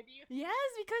hang out with you? Yes,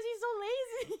 because he's so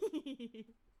lazy.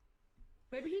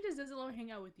 Maybe he just doesn't want to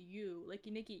hang out with you. Like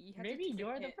Nikki, you have Maybe to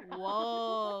you're the it. problem.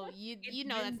 Whoa, you It's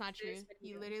know that's been not true. this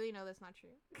You video. literally know that's not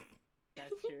true. That's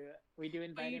true. We do But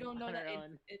invite you him don't know on that our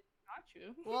own. it's not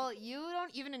true. Well, you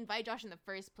don't even invite Josh in the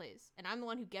first place, and I'm the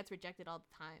one who gets rejected all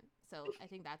the time. So I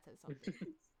think that says something.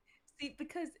 See,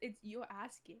 because it's you're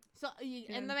asking. So and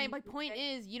Yeah, then my you point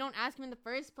reject- is, you don't ask him in the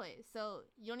first place, so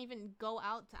you don't even go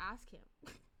out to ask him.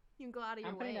 You can go out of your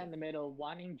I'm putting way. that in the middle,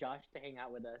 wanting Josh to hang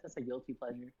out with us. That's a guilty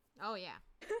pleasure. Oh yeah,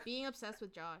 being obsessed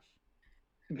with Josh.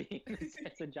 Being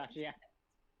obsessed with Josh, yeah.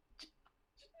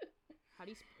 How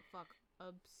do you fuck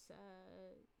obsessed?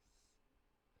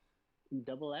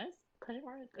 Double S? Question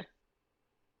mark?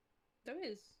 There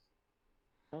is.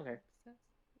 Okay.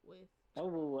 With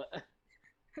Oh,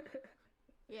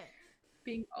 yeah.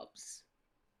 Being ups.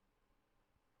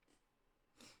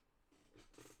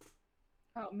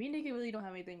 Oh, me and Nikki really don't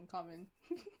have anything in common.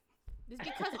 It's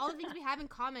because all the things we have in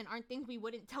common aren't things we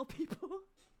wouldn't tell people.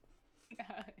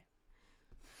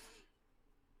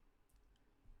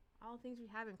 All the things we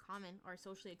have in common are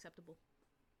socially acceptable.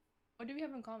 What do we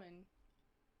have in common?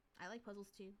 I like puzzles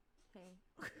too. Hey.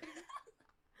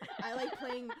 I like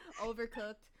playing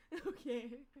Overcooked.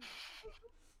 Okay.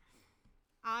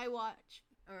 I watch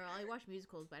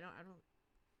musicals, but I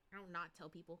don't not tell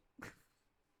people.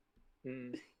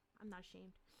 mm. I'm not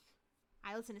ashamed.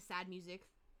 I listen to sad music,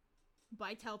 but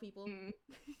I tell people. Mm.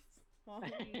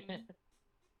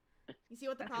 You see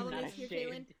what the I'm problem not is here, Caitlin?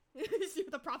 ashamed. You see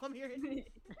what the problem here is?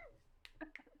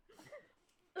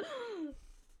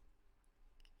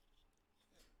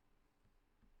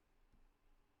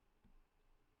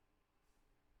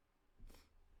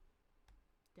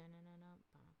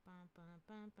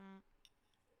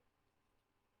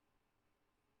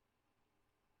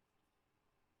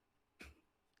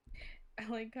 I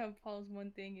like how Paul's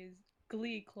one thing is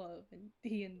Glee Club and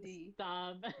D&D.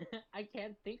 Stop. I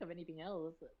can't think of anything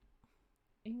else.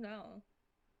 You know.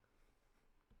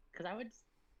 Cause I would.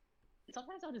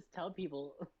 Sometimes I'll just tell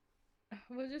people.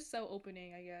 We're just so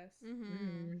opening, I guess.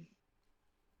 Mm-hmm. Mm.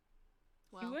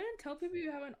 Well, You wouldn't tell people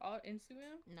you have an odd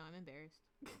Instagram? no, I'm embarrassed.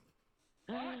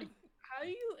 What? How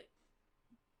you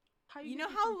You know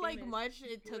become how like famous? much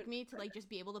it Do took it me to for- like just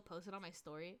be able to post it on my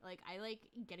story? Like I like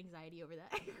get anxiety over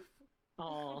that.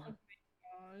 Oh.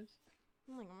 Gosh.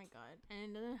 I'm like, oh my god.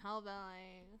 And then how about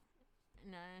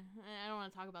no, I don't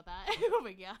want to talk about that. Oh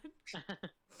my god.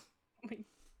 Like,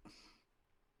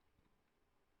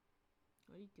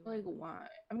 What are you doing? like why?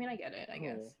 I mean, I get it. I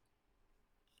guess. Oh.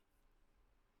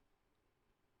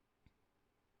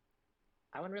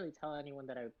 I wouldn't really tell anyone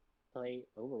that I play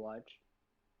Overwatch.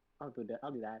 I'll do that.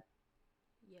 I'll do that.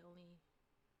 Yeah, only.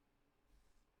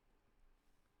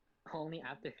 Only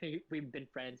after we've been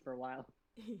friends for a while.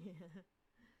 Yeah.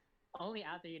 Only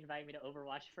after you invite me to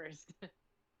Overwatch first.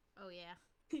 Oh yeah.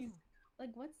 He's like,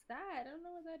 what's that? I don't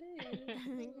know what that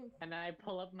is. And then I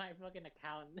pull up my fucking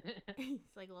account.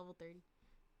 It's like level 30.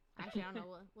 Actually, I don't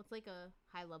know what's like a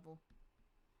high level.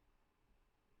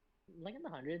 Like in the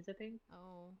hundreds, I think.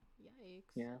 Oh, yikes.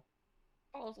 Yeah.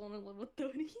 Paul's only level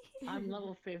 30. I'm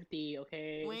level 50,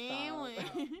 okay? Wait, Stop.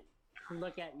 wait.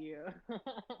 Look at you.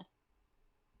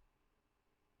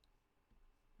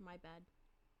 My bad.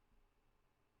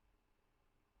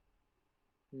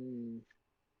 Hmm.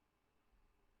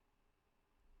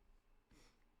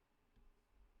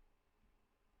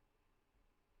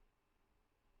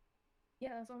 Yeah,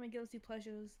 that's all my guilty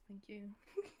pleasures. Thank you.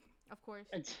 Of course.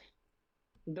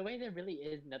 The way there really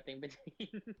is nothing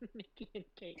between Nikki and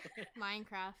Caitlin.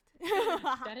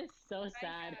 Minecraft. That is so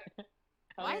sad.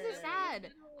 Why is it Okay. sad?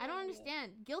 I don't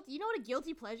understand. Guilt. You know what a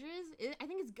guilty pleasure is? I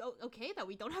think it's okay that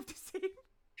we don't have to say.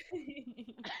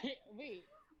 Wait,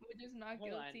 We're just not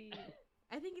hold on. guilty.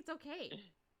 I think it's okay.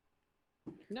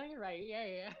 No, you're right. Yeah.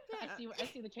 Yeah. I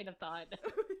see the chain of thought.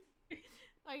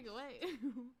 Like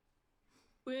what?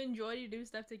 We enjoy to do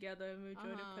stuff together and we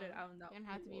enjoy to put it Uh-huh. out in the You don't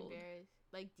have to be world. embarrassed.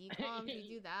 Like decoms, we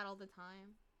do that all the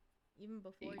time. Even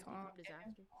before Decom, Decom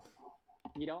disaster.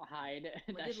 You don't hide.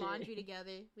 We that did shit. laundry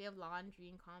together. We have laundry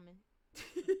in common.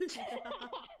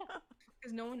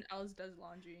 Because no one else does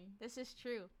laundry. This is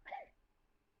true.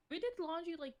 We did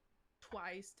laundry like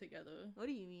twice together. What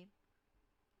do you mean?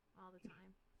 All the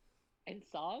time. And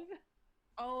solve?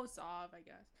 Oh, Sav, I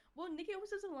guess. Well, Nikki always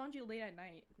does the laundry late at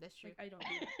night. That's true. Like, I don't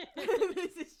do that.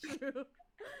 This is true.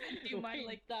 Do you mind, Wait,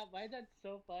 like, stop? Why is that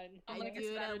so fun? On, I like, a do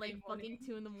it at Saturday like morning. fucking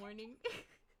 2 in the morning.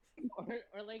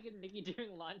 or like Nikki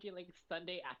doing laundry like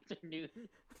Sunday afternoon.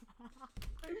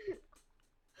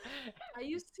 I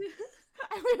used to.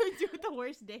 I really do it the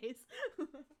worst days.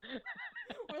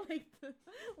 Or like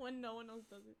when no one else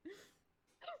does it.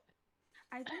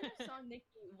 I think I saw Nikki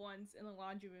once in the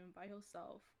laundry room by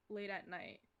herself late at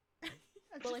night.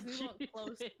 But like we won't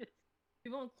close. Jesus.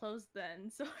 We won't close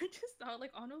then, so I just saw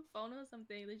like on her phone or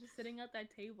something. They're just sitting at that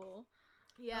table.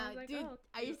 Yeah, was like, dude. oh,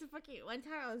 I cute. used to fucking one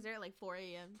time I was there at like 4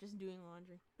 a.m. just doing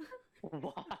laundry.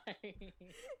 Why? It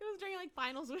was during like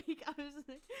finals week. I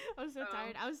was so Oh.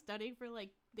 tired. I was studying for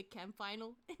like the chem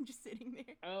final and just sitting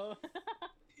there. Oh.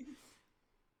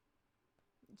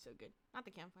 It's so good. Not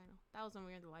the chem final. That was when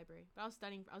we were in the library. But I was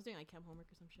studying. I was doing like chem homework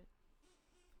or some shit.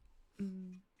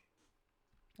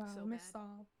 Wow, So Miss bad.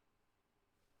 Saul.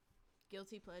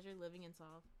 Guilty pleasure living in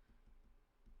Solve.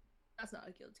 That's not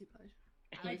a guilty pleasure.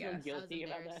 I guess. I feel was guilty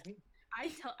about embarrassed. that.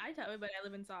 I tell everybody I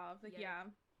live in Sav. Like Yeah. yeah,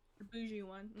 the bougie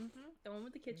one. The one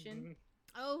with the kitchen.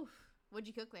 Oh, what'd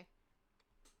you cook there?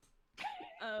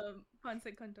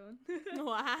 Pancit canton.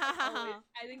 Wow.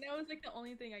 I think that was like the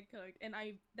only thing I cooked, and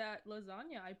that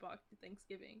lasagna I bought for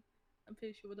Thanksgiving. I'm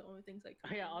pretty sure were the only things I Oh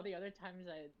cooked. yeah, all the other times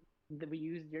that we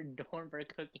used your dorm for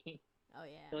cooking. Oh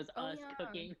It yeah. was Oh, us yeah.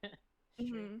 cooking.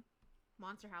 Mhm.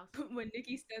 Monster House. When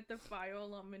Nikki set the fire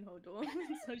alarm in her dorm,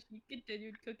 so she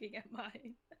continued cooking at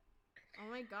mine. Oh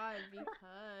my god,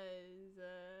 because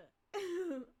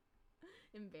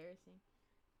embarrassing.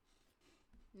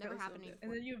 That Never was so happened good.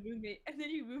 before. And then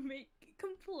your roommate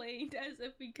complained as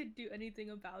if we could do anything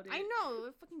about it. I know,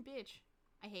 a fucking bitch.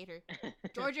 I hate her.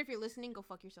 Georgia, if you're listening, go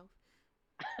fuck yourself.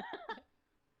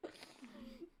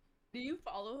 Do you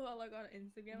follow her like on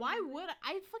Instagram? Why or anything? would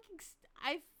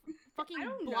I fucking I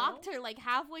don't blocked know. her like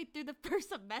halfway through the first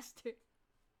semester.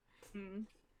 Hmm.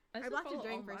 I still blocked her follow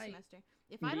during all first mine. semester.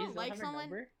 If Do I you don't still like have her someone,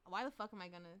 number? why the fuck am I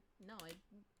gonna? No,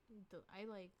 I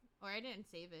like Or I didn't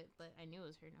save it, but I knew it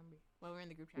was her number while we were in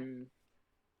the group chat. Mm.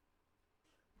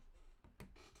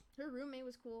 Her roommate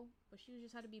was cool, but she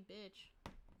just had to be bitch.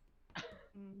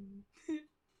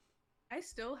 I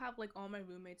still have like all my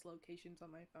roommates' locations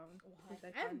on my phone. Which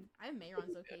I have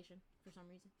Mayron's location for some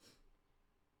reason.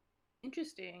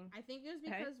 Interesting. I think it was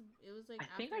Okay. because it was like. I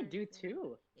think I after- do yeah.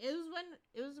 too. It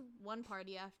was one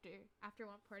party after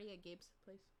one party at Gabe's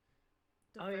place.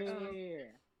 The Oh first yeah, one. yeah, yeah, yeah.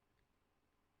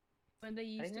 When they I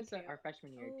used think to that's camp. our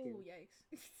freshman year Oh too. yikes!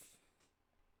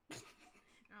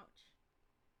 Ouch.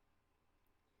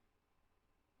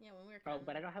 Yeah, when we were. Oh,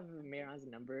 but I kinda- don't have Mayron's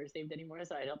number saved anymore,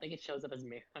 so I don't think it shows up as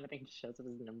Mayron. I think it shows up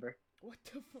as number. What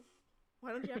the?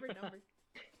 Why don't you have her number?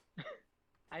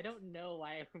 I don't know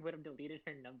why I would have deleted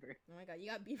her number. Oh my god, you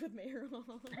got beef with Mayron.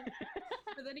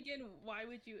 But then again, why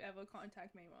would you ever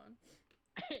contact Mayron?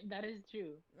 That is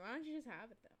true. Why don't you just have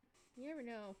it though? You never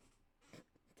know.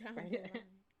 Down the Right. line.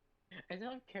 I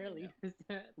still have Carolina's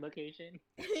location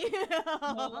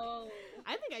No.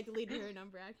 I think I deleted her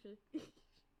number actually.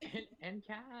 and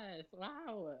Cass.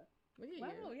 Wow. Look at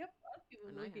Wow, you. you have a lot of people's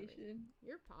And I have it. location.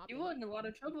 You're popping. You were in a lot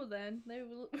of trouble then. They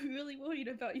were really worried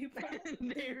about you.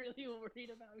 They really worried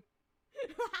about me.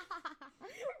 Why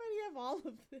do you have all of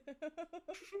them?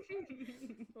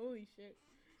 Holy shit.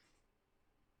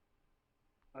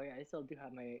 Oh yeah, I still do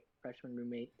have my freshman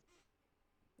roommate.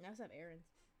 I also have Aaron's.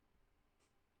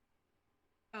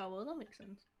 Oh, well, that makes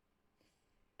sense.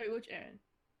 Wait, which Aaron?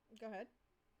 Go ahead.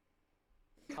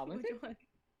 Collinson? Which one?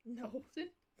 No. Collinson?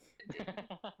 Okay.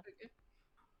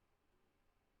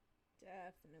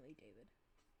 Definitely David.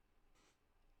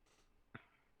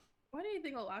 Why do you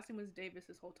think the last name was Davis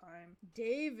this whole time?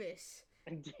 Davis.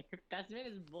 That's been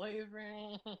his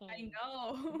boyfriend. I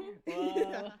know.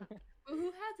 Whoa. But who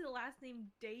has the last name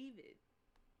David?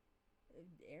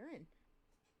 Aaron.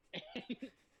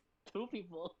 Two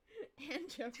people. And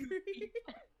Jeffrey.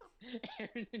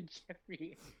 Aaron and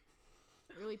Jeffrey.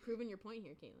 Really proving your point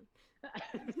here, Caitlin.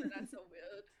 That's so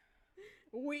weird.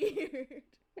 Weird.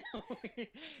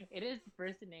 It is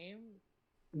first name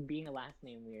being a last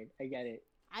name weird. I get it.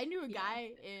 I knew a Yeah.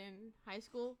 guy in high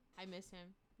school. I miss him.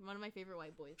 One of my favorite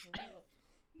white boys.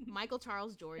 Michael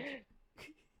Charles George.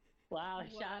 Wow,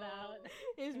 shout Whoa. out.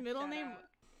 His middle Shout name out.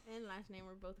 and last name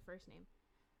were both the first name.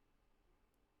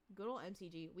 Good old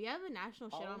MCG. We have a national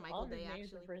shit on Michael all his Day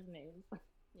names are actually. first names.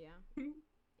 Yeah.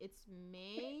 It's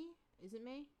May. Is it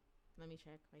May? Let me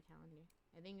check my calendar.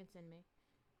 I think it's in May.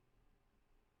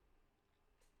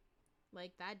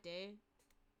 Like that day,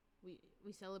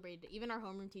 we celebrated. Even our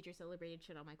homeroom teacher celebrated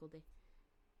shit on Michael Day.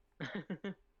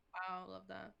 Wow, love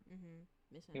that.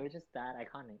 Miss It him. was just that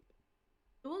iconic.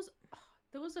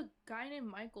 There was a guy named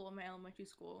Michael in my elementary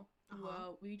school.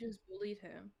 Uh-huh. We just bullied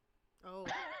him. Oh,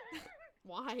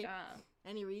 why? Yeah.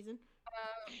 Any reason?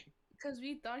 Because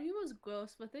we thought he was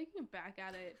gross, but thinking back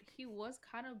at it, he was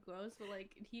kind of gross, but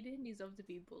like he didn't deserve to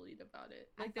be bullied about it.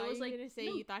 Like I there thought was you were like gonna say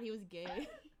no, you thought he was gay.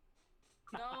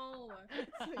 no,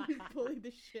 So you bullied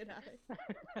the shit out of him.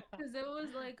 because there was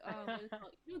like what is it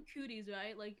called? You know cooties,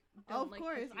 right? Like Of don't, like,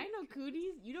 course, touch I you. know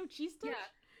cooties. You know cheese touch? Yeah.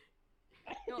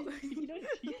 No, You know,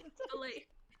 so, like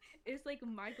it's like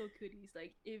Michael cooties.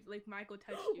 Like if like Michael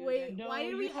touched you. Wait, then- No, why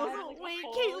did you we had, also like, a wait,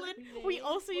 whole Caitlin? We name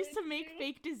also used to for make you.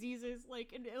 fake diseases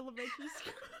like in elementary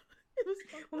school. It was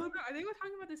so Oh my funny. god, I think we're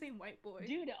talking about the same white boy.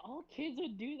 dude, all kids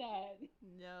would do that.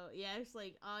 No, yeah, it's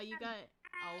like, you got.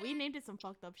 Oh, we named it some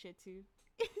fucked up shit too.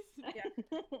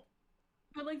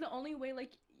 But like the only way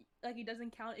like it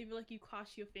doesn't count if like you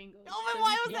cross your fingers. Oh, but So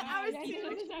why you was that can't- ours yeah,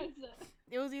 too? that's-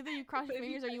 It was either you cross your But if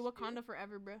you fingers or you touched you- Wakanda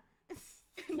forever, bro.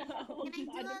 No, Can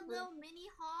I do not a little mini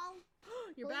haul?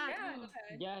 You're Well, back. Yeah, go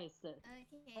ahead. Yes. I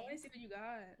Okay. want to see what you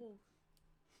got.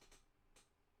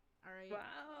 All right.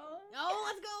 Wow. Oh,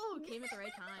 let's go. Came at the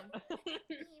right time.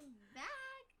 Came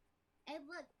back. And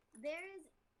look, there's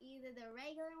either the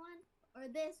regular one or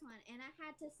this one. And I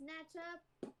had to snatch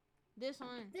up This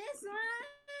one, this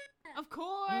one. of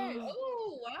course.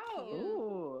 Oh wow. Cute.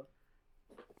 Ooh.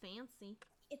 Fancy.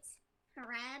 It's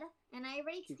red. And I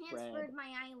already She's transferred red. my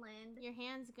island. Your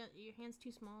hands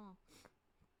too small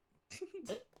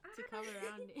to cover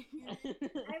around it.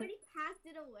 I already packed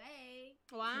it away.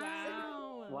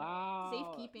 Wow. Wow.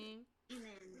 Safekeeping. And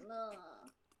then look.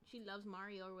 She loves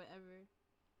Mario or whatever.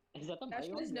 Is that the That's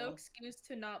Mario just one? no excuse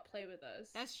to not play with us.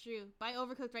 That's true. Buy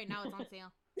Overcooked right now. It's on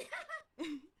sale.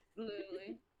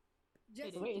 Literally.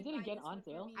 Just Wait, to is it buy again this on one for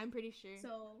sale? me. I'm pretty sure.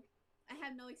 So I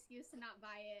have no excuse to not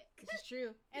buy it. This is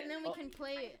true. And then we Oh. can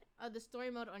play the story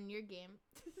mode on your game.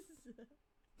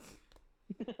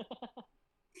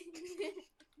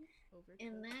 Overcooked.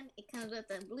 And then it comes with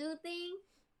a blue thing.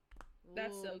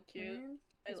 That's so Ooh. cute. And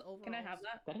It's Can I have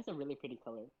overalls. that? That is a really pretty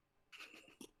color.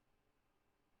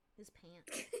 His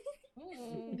pants.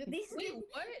 Ooh. These Wait,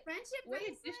 what? friendship What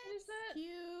bracelets. edition is that?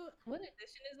 Cute. What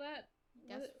edition is that?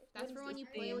 That's What for is when this you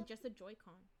play theme? with just a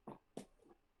Joy-Con.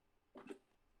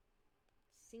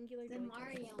 Singular The Joy-Con.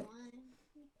 Mario one.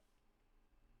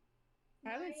 I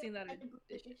haven't seen that Mario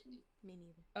edition. Me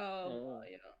neither. Oh,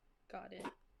 yeah. Got it.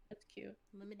 That's cute.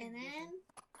 Limited And edition. then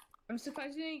I'm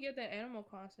surprised you didn't get the Animal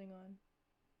Crossing on.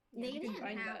 they you can didn't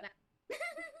find have that.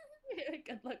 that.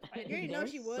 Good luck You finding already it. know They're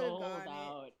she would've sold gotten it.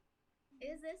 out.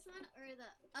 Is this one or the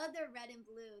other red and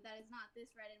blue that is not this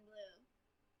red and blue?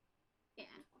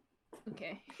 Yeah.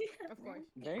 Okay. Of course.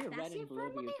 Very That's red and it blue for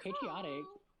of you. my Patriotic.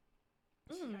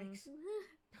 haul. Yikes.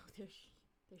 Oh,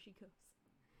 there she goes.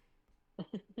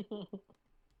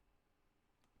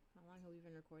 How long have we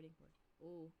been recording for?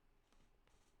 Ooh.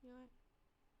 You know what?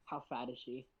 How fat is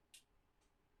she?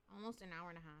 Almost an hour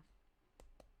and a half.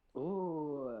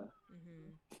 Ooh.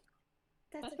 Mm-hmm.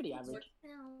 That's a pretty feature average.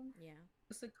 film. Yeah.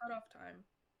 What's the cutoff time?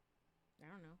 I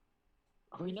don't know.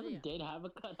 We never Usually, did have a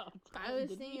cutoff time. I was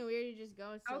did we? thinking we were to just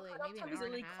go to Our like cutoff maybe time an is hour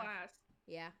and only a half. class.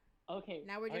 Yeah. Okay.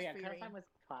 Now we're just yeah, free cutoff reign. time was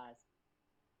class.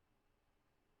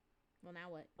 Well, now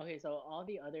what? Okay, so all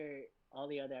the other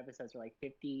episodes were like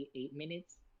 58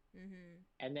 minutes, Mm-hmm.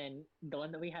 and then the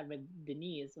one that we had with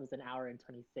Denise was an hour and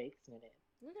 26 minutes.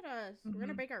 Look at us. We're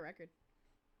gonna Mhm. break our record.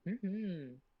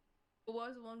 Mm-hmm. What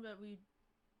was the one that we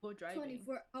were driving?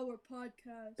 24-hour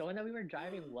podcast. The one that we were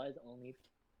driving was only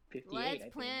 58. I Let's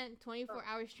think. plan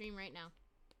 24-hour stream right now.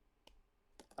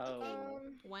 Oh.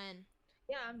 When?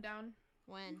 Yeah, I'm down.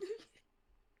 When?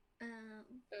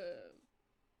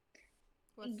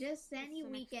 Just what's any the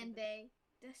next weekend event? day.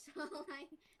 That's all I.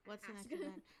 What's the ask. next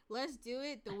event? Let's do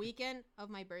it the weekend of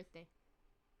my birthday.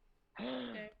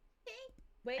 Okay.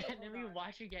 Wait, And then we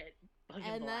watch you get fucking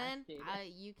And then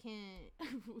blasted. you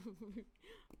can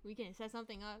we can set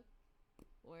something up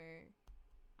where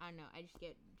I don't know, I just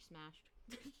get smashed.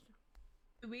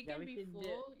 the weekend we should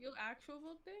before your actual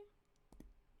birthday?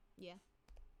 Yeah,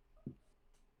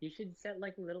 You should set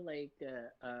like little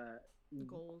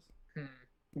goals.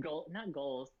 goal, not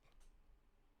goals,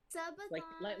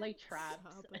 Subathon. like traps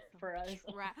Subathon. for us.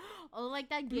 Oh, like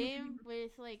that game where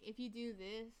it's like if you do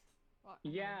this. Or,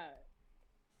 Yeah,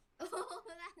 Oh, I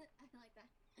like that.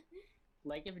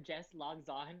 like if Jess logs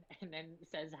on and then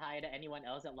says hi to anyone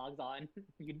else that logs on,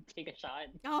 you take a shot.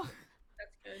 Oh,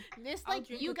 That's good. this I'll like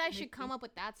drink you with guys should Nikki. come up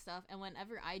with that stuff, and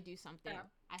whenever I do something, Yeah.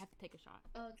 I have to take a shot.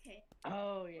 Okay.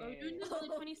 Oh yeah. Oh, yeah, you're yeah. just on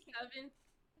the 27th.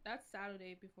 That's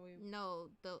Saturday before you. No,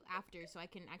 the after, so I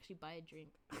can actually buy a drink.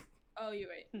 Oh, you're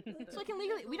right. So I can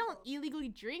legally. We don't illegally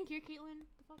drink here, Caitlin.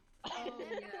 The fuck? Oh,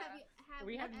 Never yeah.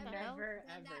 We have What the hell? never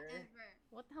done that ever. ever.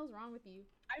 What the hell's wrong with you?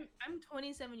 I'm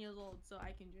 27 years old, so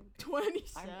I can drink.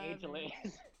 27. I'm ageless.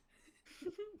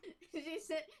 she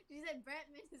said Brett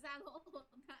misses out all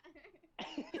that.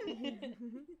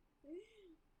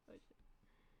 Oh, shit.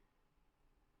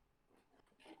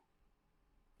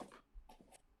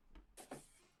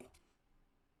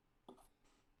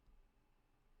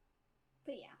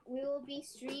 But yeah, we will be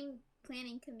stream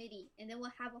planning committee, and then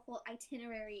we'll have a whole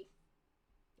itinerary.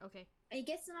 Okay. I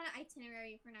guess it's not an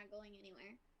itinerary if we're not going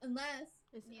anywhere, unless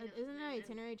you know, Isn't an then-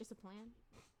 itinerary just a plan?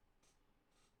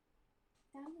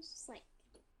 That was just like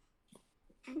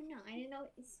I don't know. I didn't know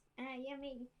it's yeah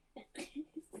maybe.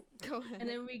 Go ahead. And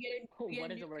then we get What a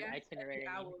does new the word guest itinerary every mean?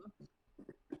 hour.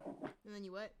 And then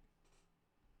you what?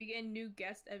 We get a new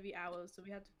guest every hour, so we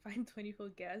have to find 24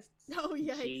 guests. Oh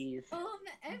yeah. Jeez.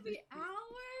 Every hour.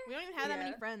 We don't even have that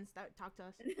many Yeah. friends that talk to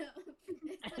us.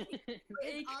 It's like, It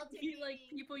it's could be like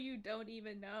alternating. people you don't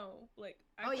even know. Like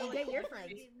Oh, you feel get like your every-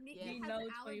 friends. Nick Yeah. We has know an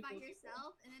hour 24 by people.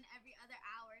 yourself, and then every other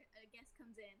hour a guest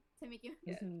comes in to make you.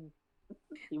 Yeah.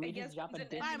 We I guess just drop a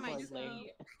it's an By Discord myself.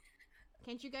 link.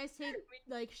 Can't you guys take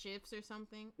like shifts or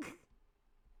something?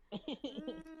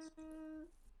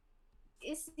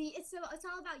 It's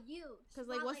all about you. Because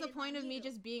like, what's the Spotlight is point on of me you.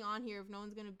 just being on here if no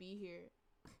one's gonna be here?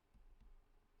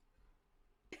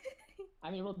 I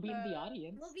mean, we'll be in the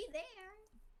audience. We'll be there.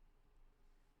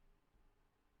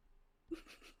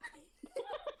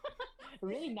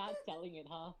 Really not selling it,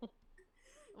 huh?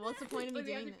 What's the point of me Wait,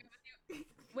 we have doing to that? be with you-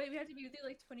 Wait, we have to be with you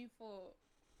like 24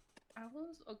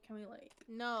 hours, or can we like?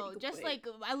 No, Take a just break.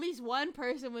 like at least one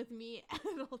person with me at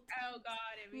all times. Oh God!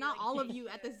 it'd be, Not like, all of take you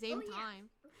at the it. same Oh, yeah. time.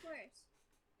 Of course.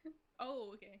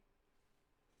 Oh, okay.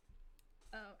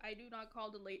 I do not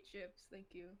call the late shifts. Thank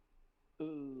you.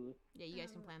 Ooh. Yeah, you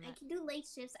guys can plan I that. can do late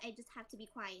shifts. I just have to be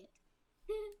quiet.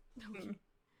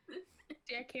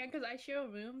 See, I can't because I share a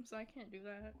room, so I can't do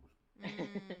that.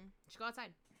 Just go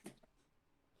outside.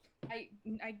 I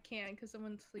can't because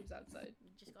someone sleeps outside.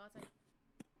 Just go outside.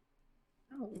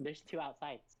 No, There's two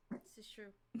outsides. This is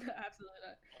true. absolutely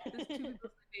not. There's two people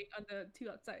sleeping on the two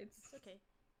outsides. It's okay.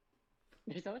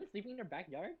 There's someone sleeping in their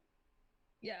backyard?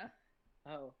 Yeah,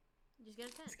 Oh. Just get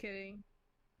a tent. just kidding.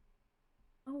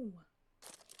 Oh.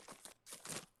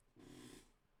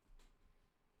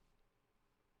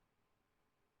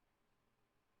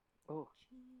 Oh.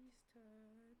 Cheese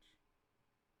touch.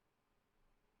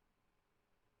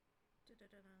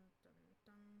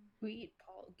 Dun-dun-dun-dun-dun. Sweet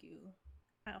Polgu.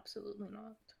 Absolutely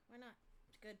not. Why not?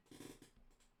 It's good.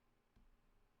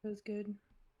 It was good.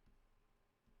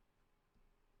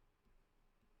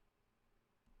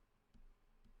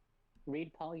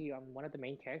 Read Polly, I'm one of the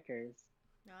main characters.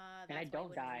 That's And I why don't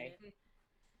wouldn't die. read it.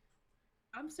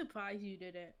 I'm surprised you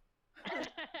did it.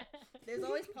 There's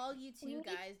always Paul you too,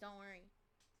 guys. Don't worry.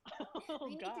 Oh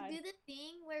We need god. to do the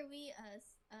thing where we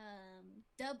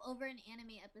dub over an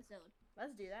anime episode.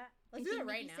 Let's do that. Let's I do think it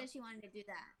right Nikki now. said she wanted to do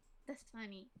that. That's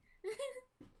funny.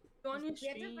 Go on your We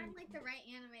have to stream. find like the right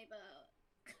anime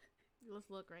though. Let's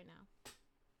look right now.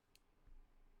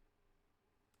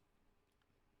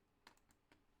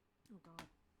 Oh god.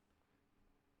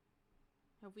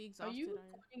 Have we Are exhausted you our...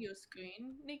 recording your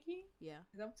screen, Nikki? Yeah.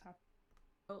 Is that what's happening?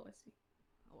 Oh, I see.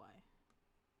 Oh, why?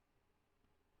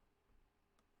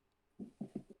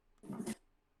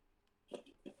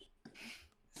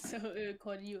 So,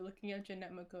 Cody, you were looking at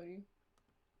Jeanette McCody.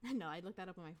 No, I looked that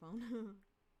up on my phone.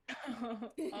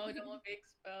 Oh, don't want to be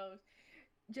exposed.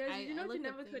 Jez, did you know I looked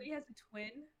Jeanette up McCody has a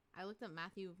twin? I looked up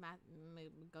Matthew No,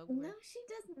 McGogler. she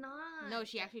does not. No,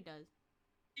 she actually does.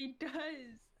 She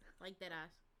does. Like that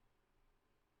ass.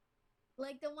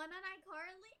 Like the one on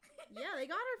iCarly. Yeah, they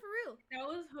got her for real. That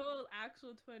was her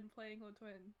actual twin playing her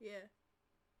twin. Yeah.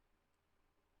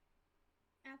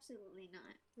 Absolutely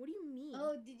not. What do you mean?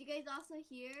 Oh, did you guys also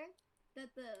hear that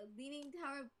the Leaning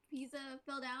Tower of Pisa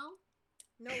fell down?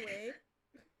 No way.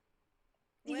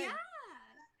 When? Yeah.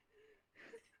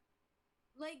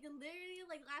 Like literally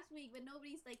like last week, but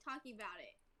nobody's like talking about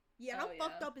it. Yeah, how Oh,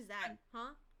 fucked yeah. up is that,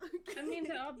 huh? I mean,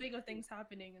 there are bigger things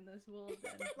happening in this world.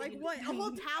 Than Like what? A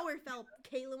whole tower fell.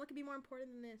 Caitlin, what could be more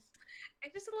important than this?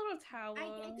 It's just a little tower. I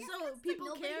guess So, that's, like, people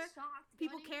nobody's care- shocked, you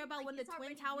know People what I care mean? about Like, when the it's Twin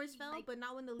already Towers leaning, fell, like, but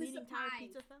not when the who's Leaning Tower of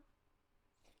surprised? Pizza fell?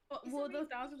 But It's were already there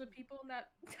thousands of people in that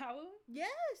tower?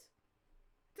 Yes!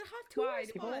 It's a hot Why?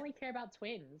 tourist People spot. only care about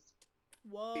twins.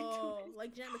 Whoa,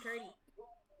 like Janet McCurdy.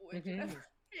 Mhm.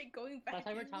 Okay, going back. That's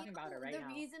why we're And talking you about it know right the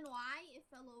now. reason why it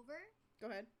fell over Go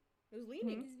ahead. It was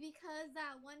leaning. is because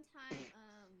that one time,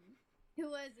 who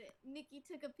was it? Nikki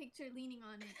took a picture leaning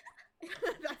on it.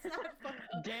 That's not fun.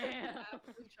 Damn.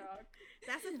 Aftershock.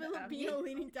 That's a Yeah. Filipino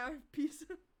leaning tower of Pisa.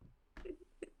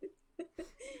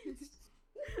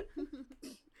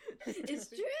 It's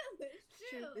true. It's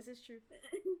true. This is true.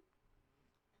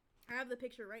 I have the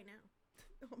picture right now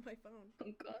on my phone.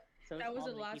 Oh god. So it's That was all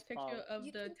the last Nikki's picture fault. of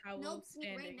You the can tower Nope, me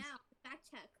right standings. now. Fact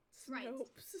check. Right.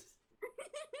 Snopes.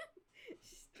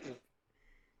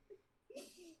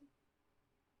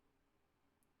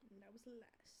 And that was the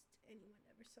last anyone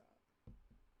ever saw.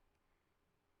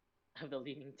 Of the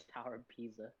Leaning Tower of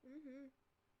Pisa. Mm-hmm.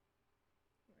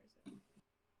 Where is it?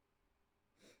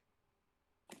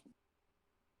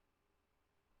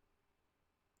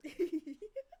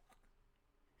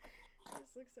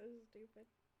 This looks so stupid.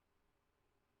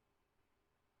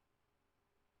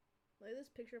 Look at this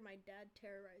picture of my dad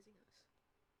terrorizing us.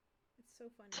 It's so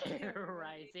funny.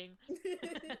 Terrorizing.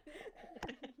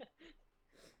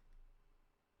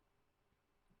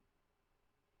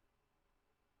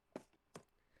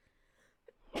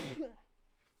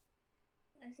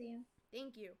 I see you.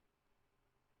 Thank you.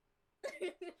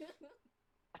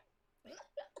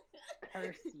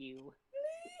 Curse you.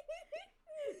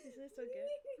 This is so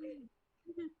good.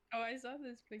 Oh, I saw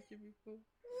this picture before.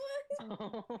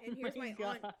 Oh And here's my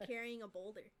God. aunt carrying a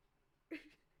boulder.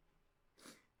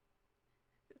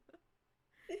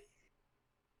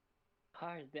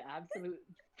 Hard, the absolute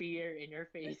fear in your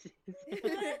faces.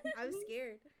 I'm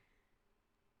scared.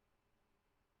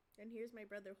 And here's my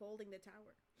brother holding the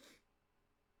tower.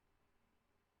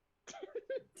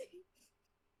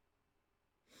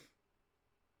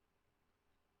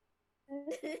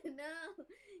 No,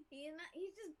 he's not.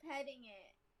 He's just petting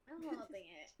it. I'm holding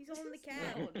it. He's holding the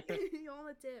cat. He's holding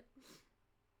the tip.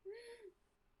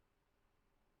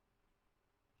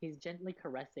 He's gently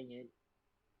caressing it.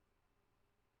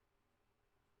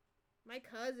 My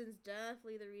cousin's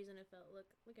definitely the reason it fell.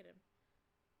 Look at him.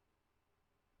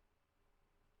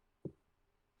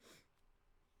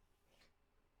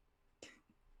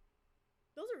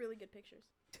 Those are really good pictures.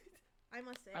 I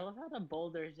must say. I love how the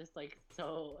boulder is just like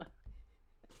so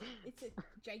It's a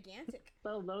gigantic.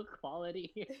 so low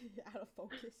quality. Out of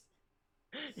focus.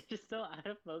 It's just so out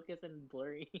of focus and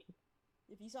blurry.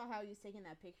 If you saw how he was taking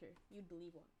that picture, you'd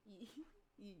believe one.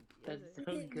 It That's was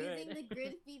so good. Using the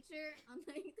grid feature on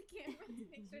the camera to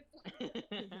make sure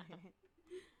it's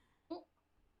not.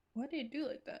 Why do you do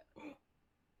like that?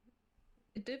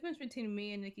 The difference between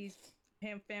me and Nikki's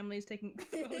family is taking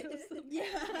photos. Yeah.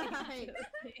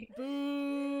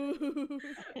 Boo.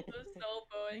 It was so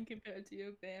boring compared to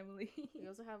your family. We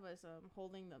also have us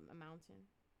holding a mountain.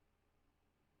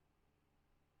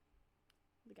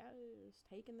 The guy is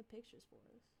taking the pictures for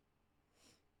us.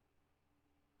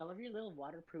 I love your little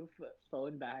waterproof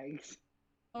phone bags.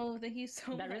 Oh, thank you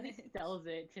so That much. really sells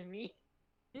it to me.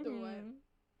 The what? Mhm.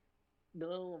 The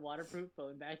little waterproof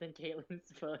phone bags and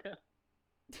Caitlin's photo.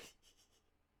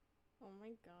 Oh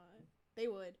my god. They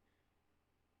would.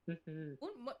 Mhm.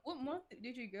 What month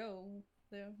did you go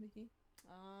there, Nikki?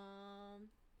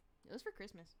 It was for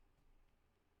Christmas.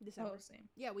 Oh, December. same.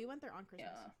 Yeah, we went there on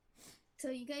Christmas. Yeah. So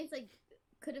you guys like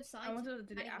could have saw I each wanted other to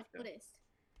do not it even after. noticed.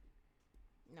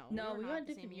 No, we were not went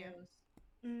the different same year. years.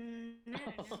 I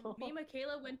don't know. Me and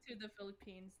Michaela went to the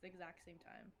Philippines the exact same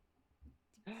time.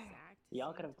 Exact.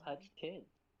 Y'all same could have time. touched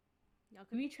kids. Y'all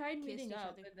could We tried kissed meeting each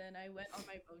up, other. and then I went on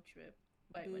my road trip.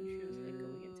 Right when she was like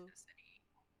going into Boo. the city.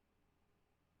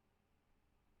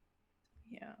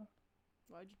 Yeah.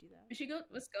 Why'd you do that? We should go.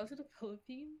 Let's go to the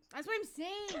Philippines. That's what I'm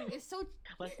saying. It's so.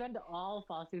 Let's spend all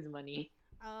Fossu's money.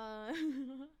 Thought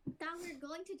we were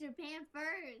going to Japan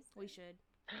first. We should.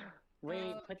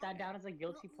 Wait, put that down as a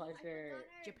guilty Well, I pleasure.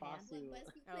 forgot our, Japan. Fossu. Like,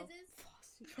 BuzzFeed Oh. quizzes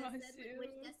Fossu. that said like, which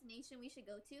Fossu. destination we should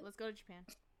go to. Let's go to Japan.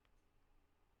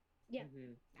 Yeah.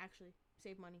 Mhm. Actually,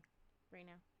 save money right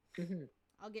now. Mhm.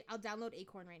 I'll download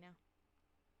Acorn right now.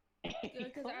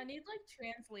 Because I need like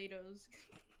translators.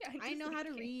 I just, know how like,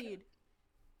 to can't go. read.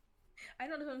 I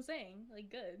know what I'm saying. Like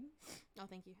good. Oh,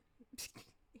 thank you.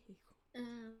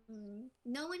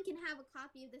 No one can have a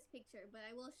copy of this picture, but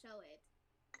I will show it.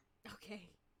 Okay,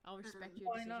 I'll respect your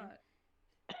Why decision. not?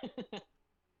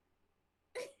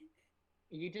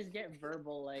 You just get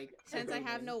verbal like. Since I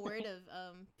have no agreement. word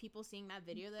of people seeing that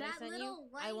video that I That sent you, little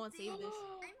I white won't save thing, this.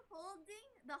 I'm holding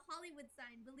the Hollywood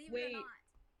sign, believe Wait. it or not.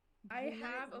 I Wait,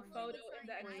 have a Hollywood photo sign in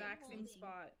the I am exact same holding.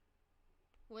 spot.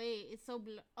 Wait, it's so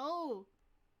Oh,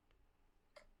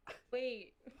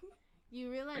 Wait.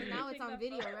 you realize Can now you it's take on that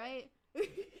video, photo? right?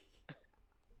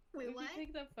 Wait, You what? can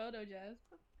take that photo, Jess.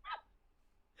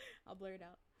 I'll blur it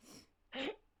out.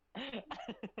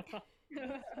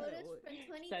 Photos from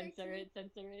 2013. Censor it,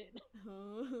 censor it.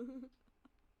 Alright.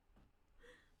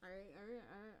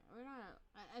 We're not.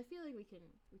 I feel like we can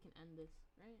end this,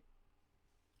 right?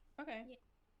 Okay. Yeah.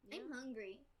 I'm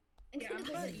hungry. Yeah, I'm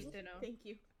Instead gonna of eat dinner. Thank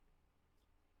you.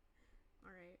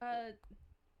 Alright.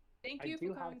 Thank I you do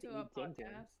for have coming to to our eat dinner.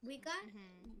 podcast. we got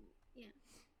Mhm.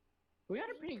 We had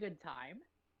a pretty good time.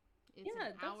 It's Yeah,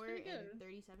 an that's hour pretty and good.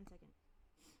 37 seconds.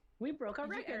 We broke a Did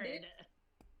you end record. it?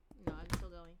 No, I'm still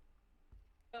going.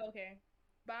 Oh, okay.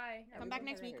 Bye. Yeah, Come we back broke a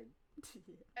next week. record.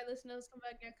 Our listeners, come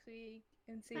back next week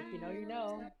and see. If you know, you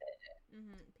know.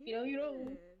 Mm-hmm. You know, you know. You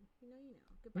know, you know.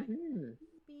 Goodbye. Mhm.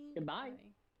 Bing. Goodbye.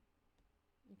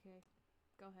 Okay.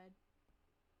 Go ahead.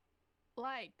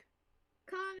 Like.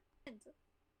 comment.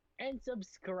 And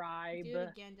subscribe. Do it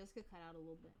again. Jessica cut out a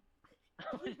little bit.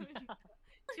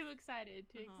 Too excited.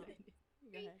 Too Uh-huh. excited.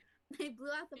 Go ahead. I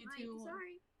blew out the Three, mic. two, one.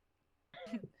 Sorry.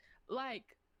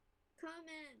 Like.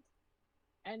 Comment.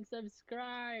 And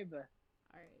subscribe. All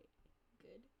right.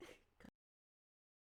 Good.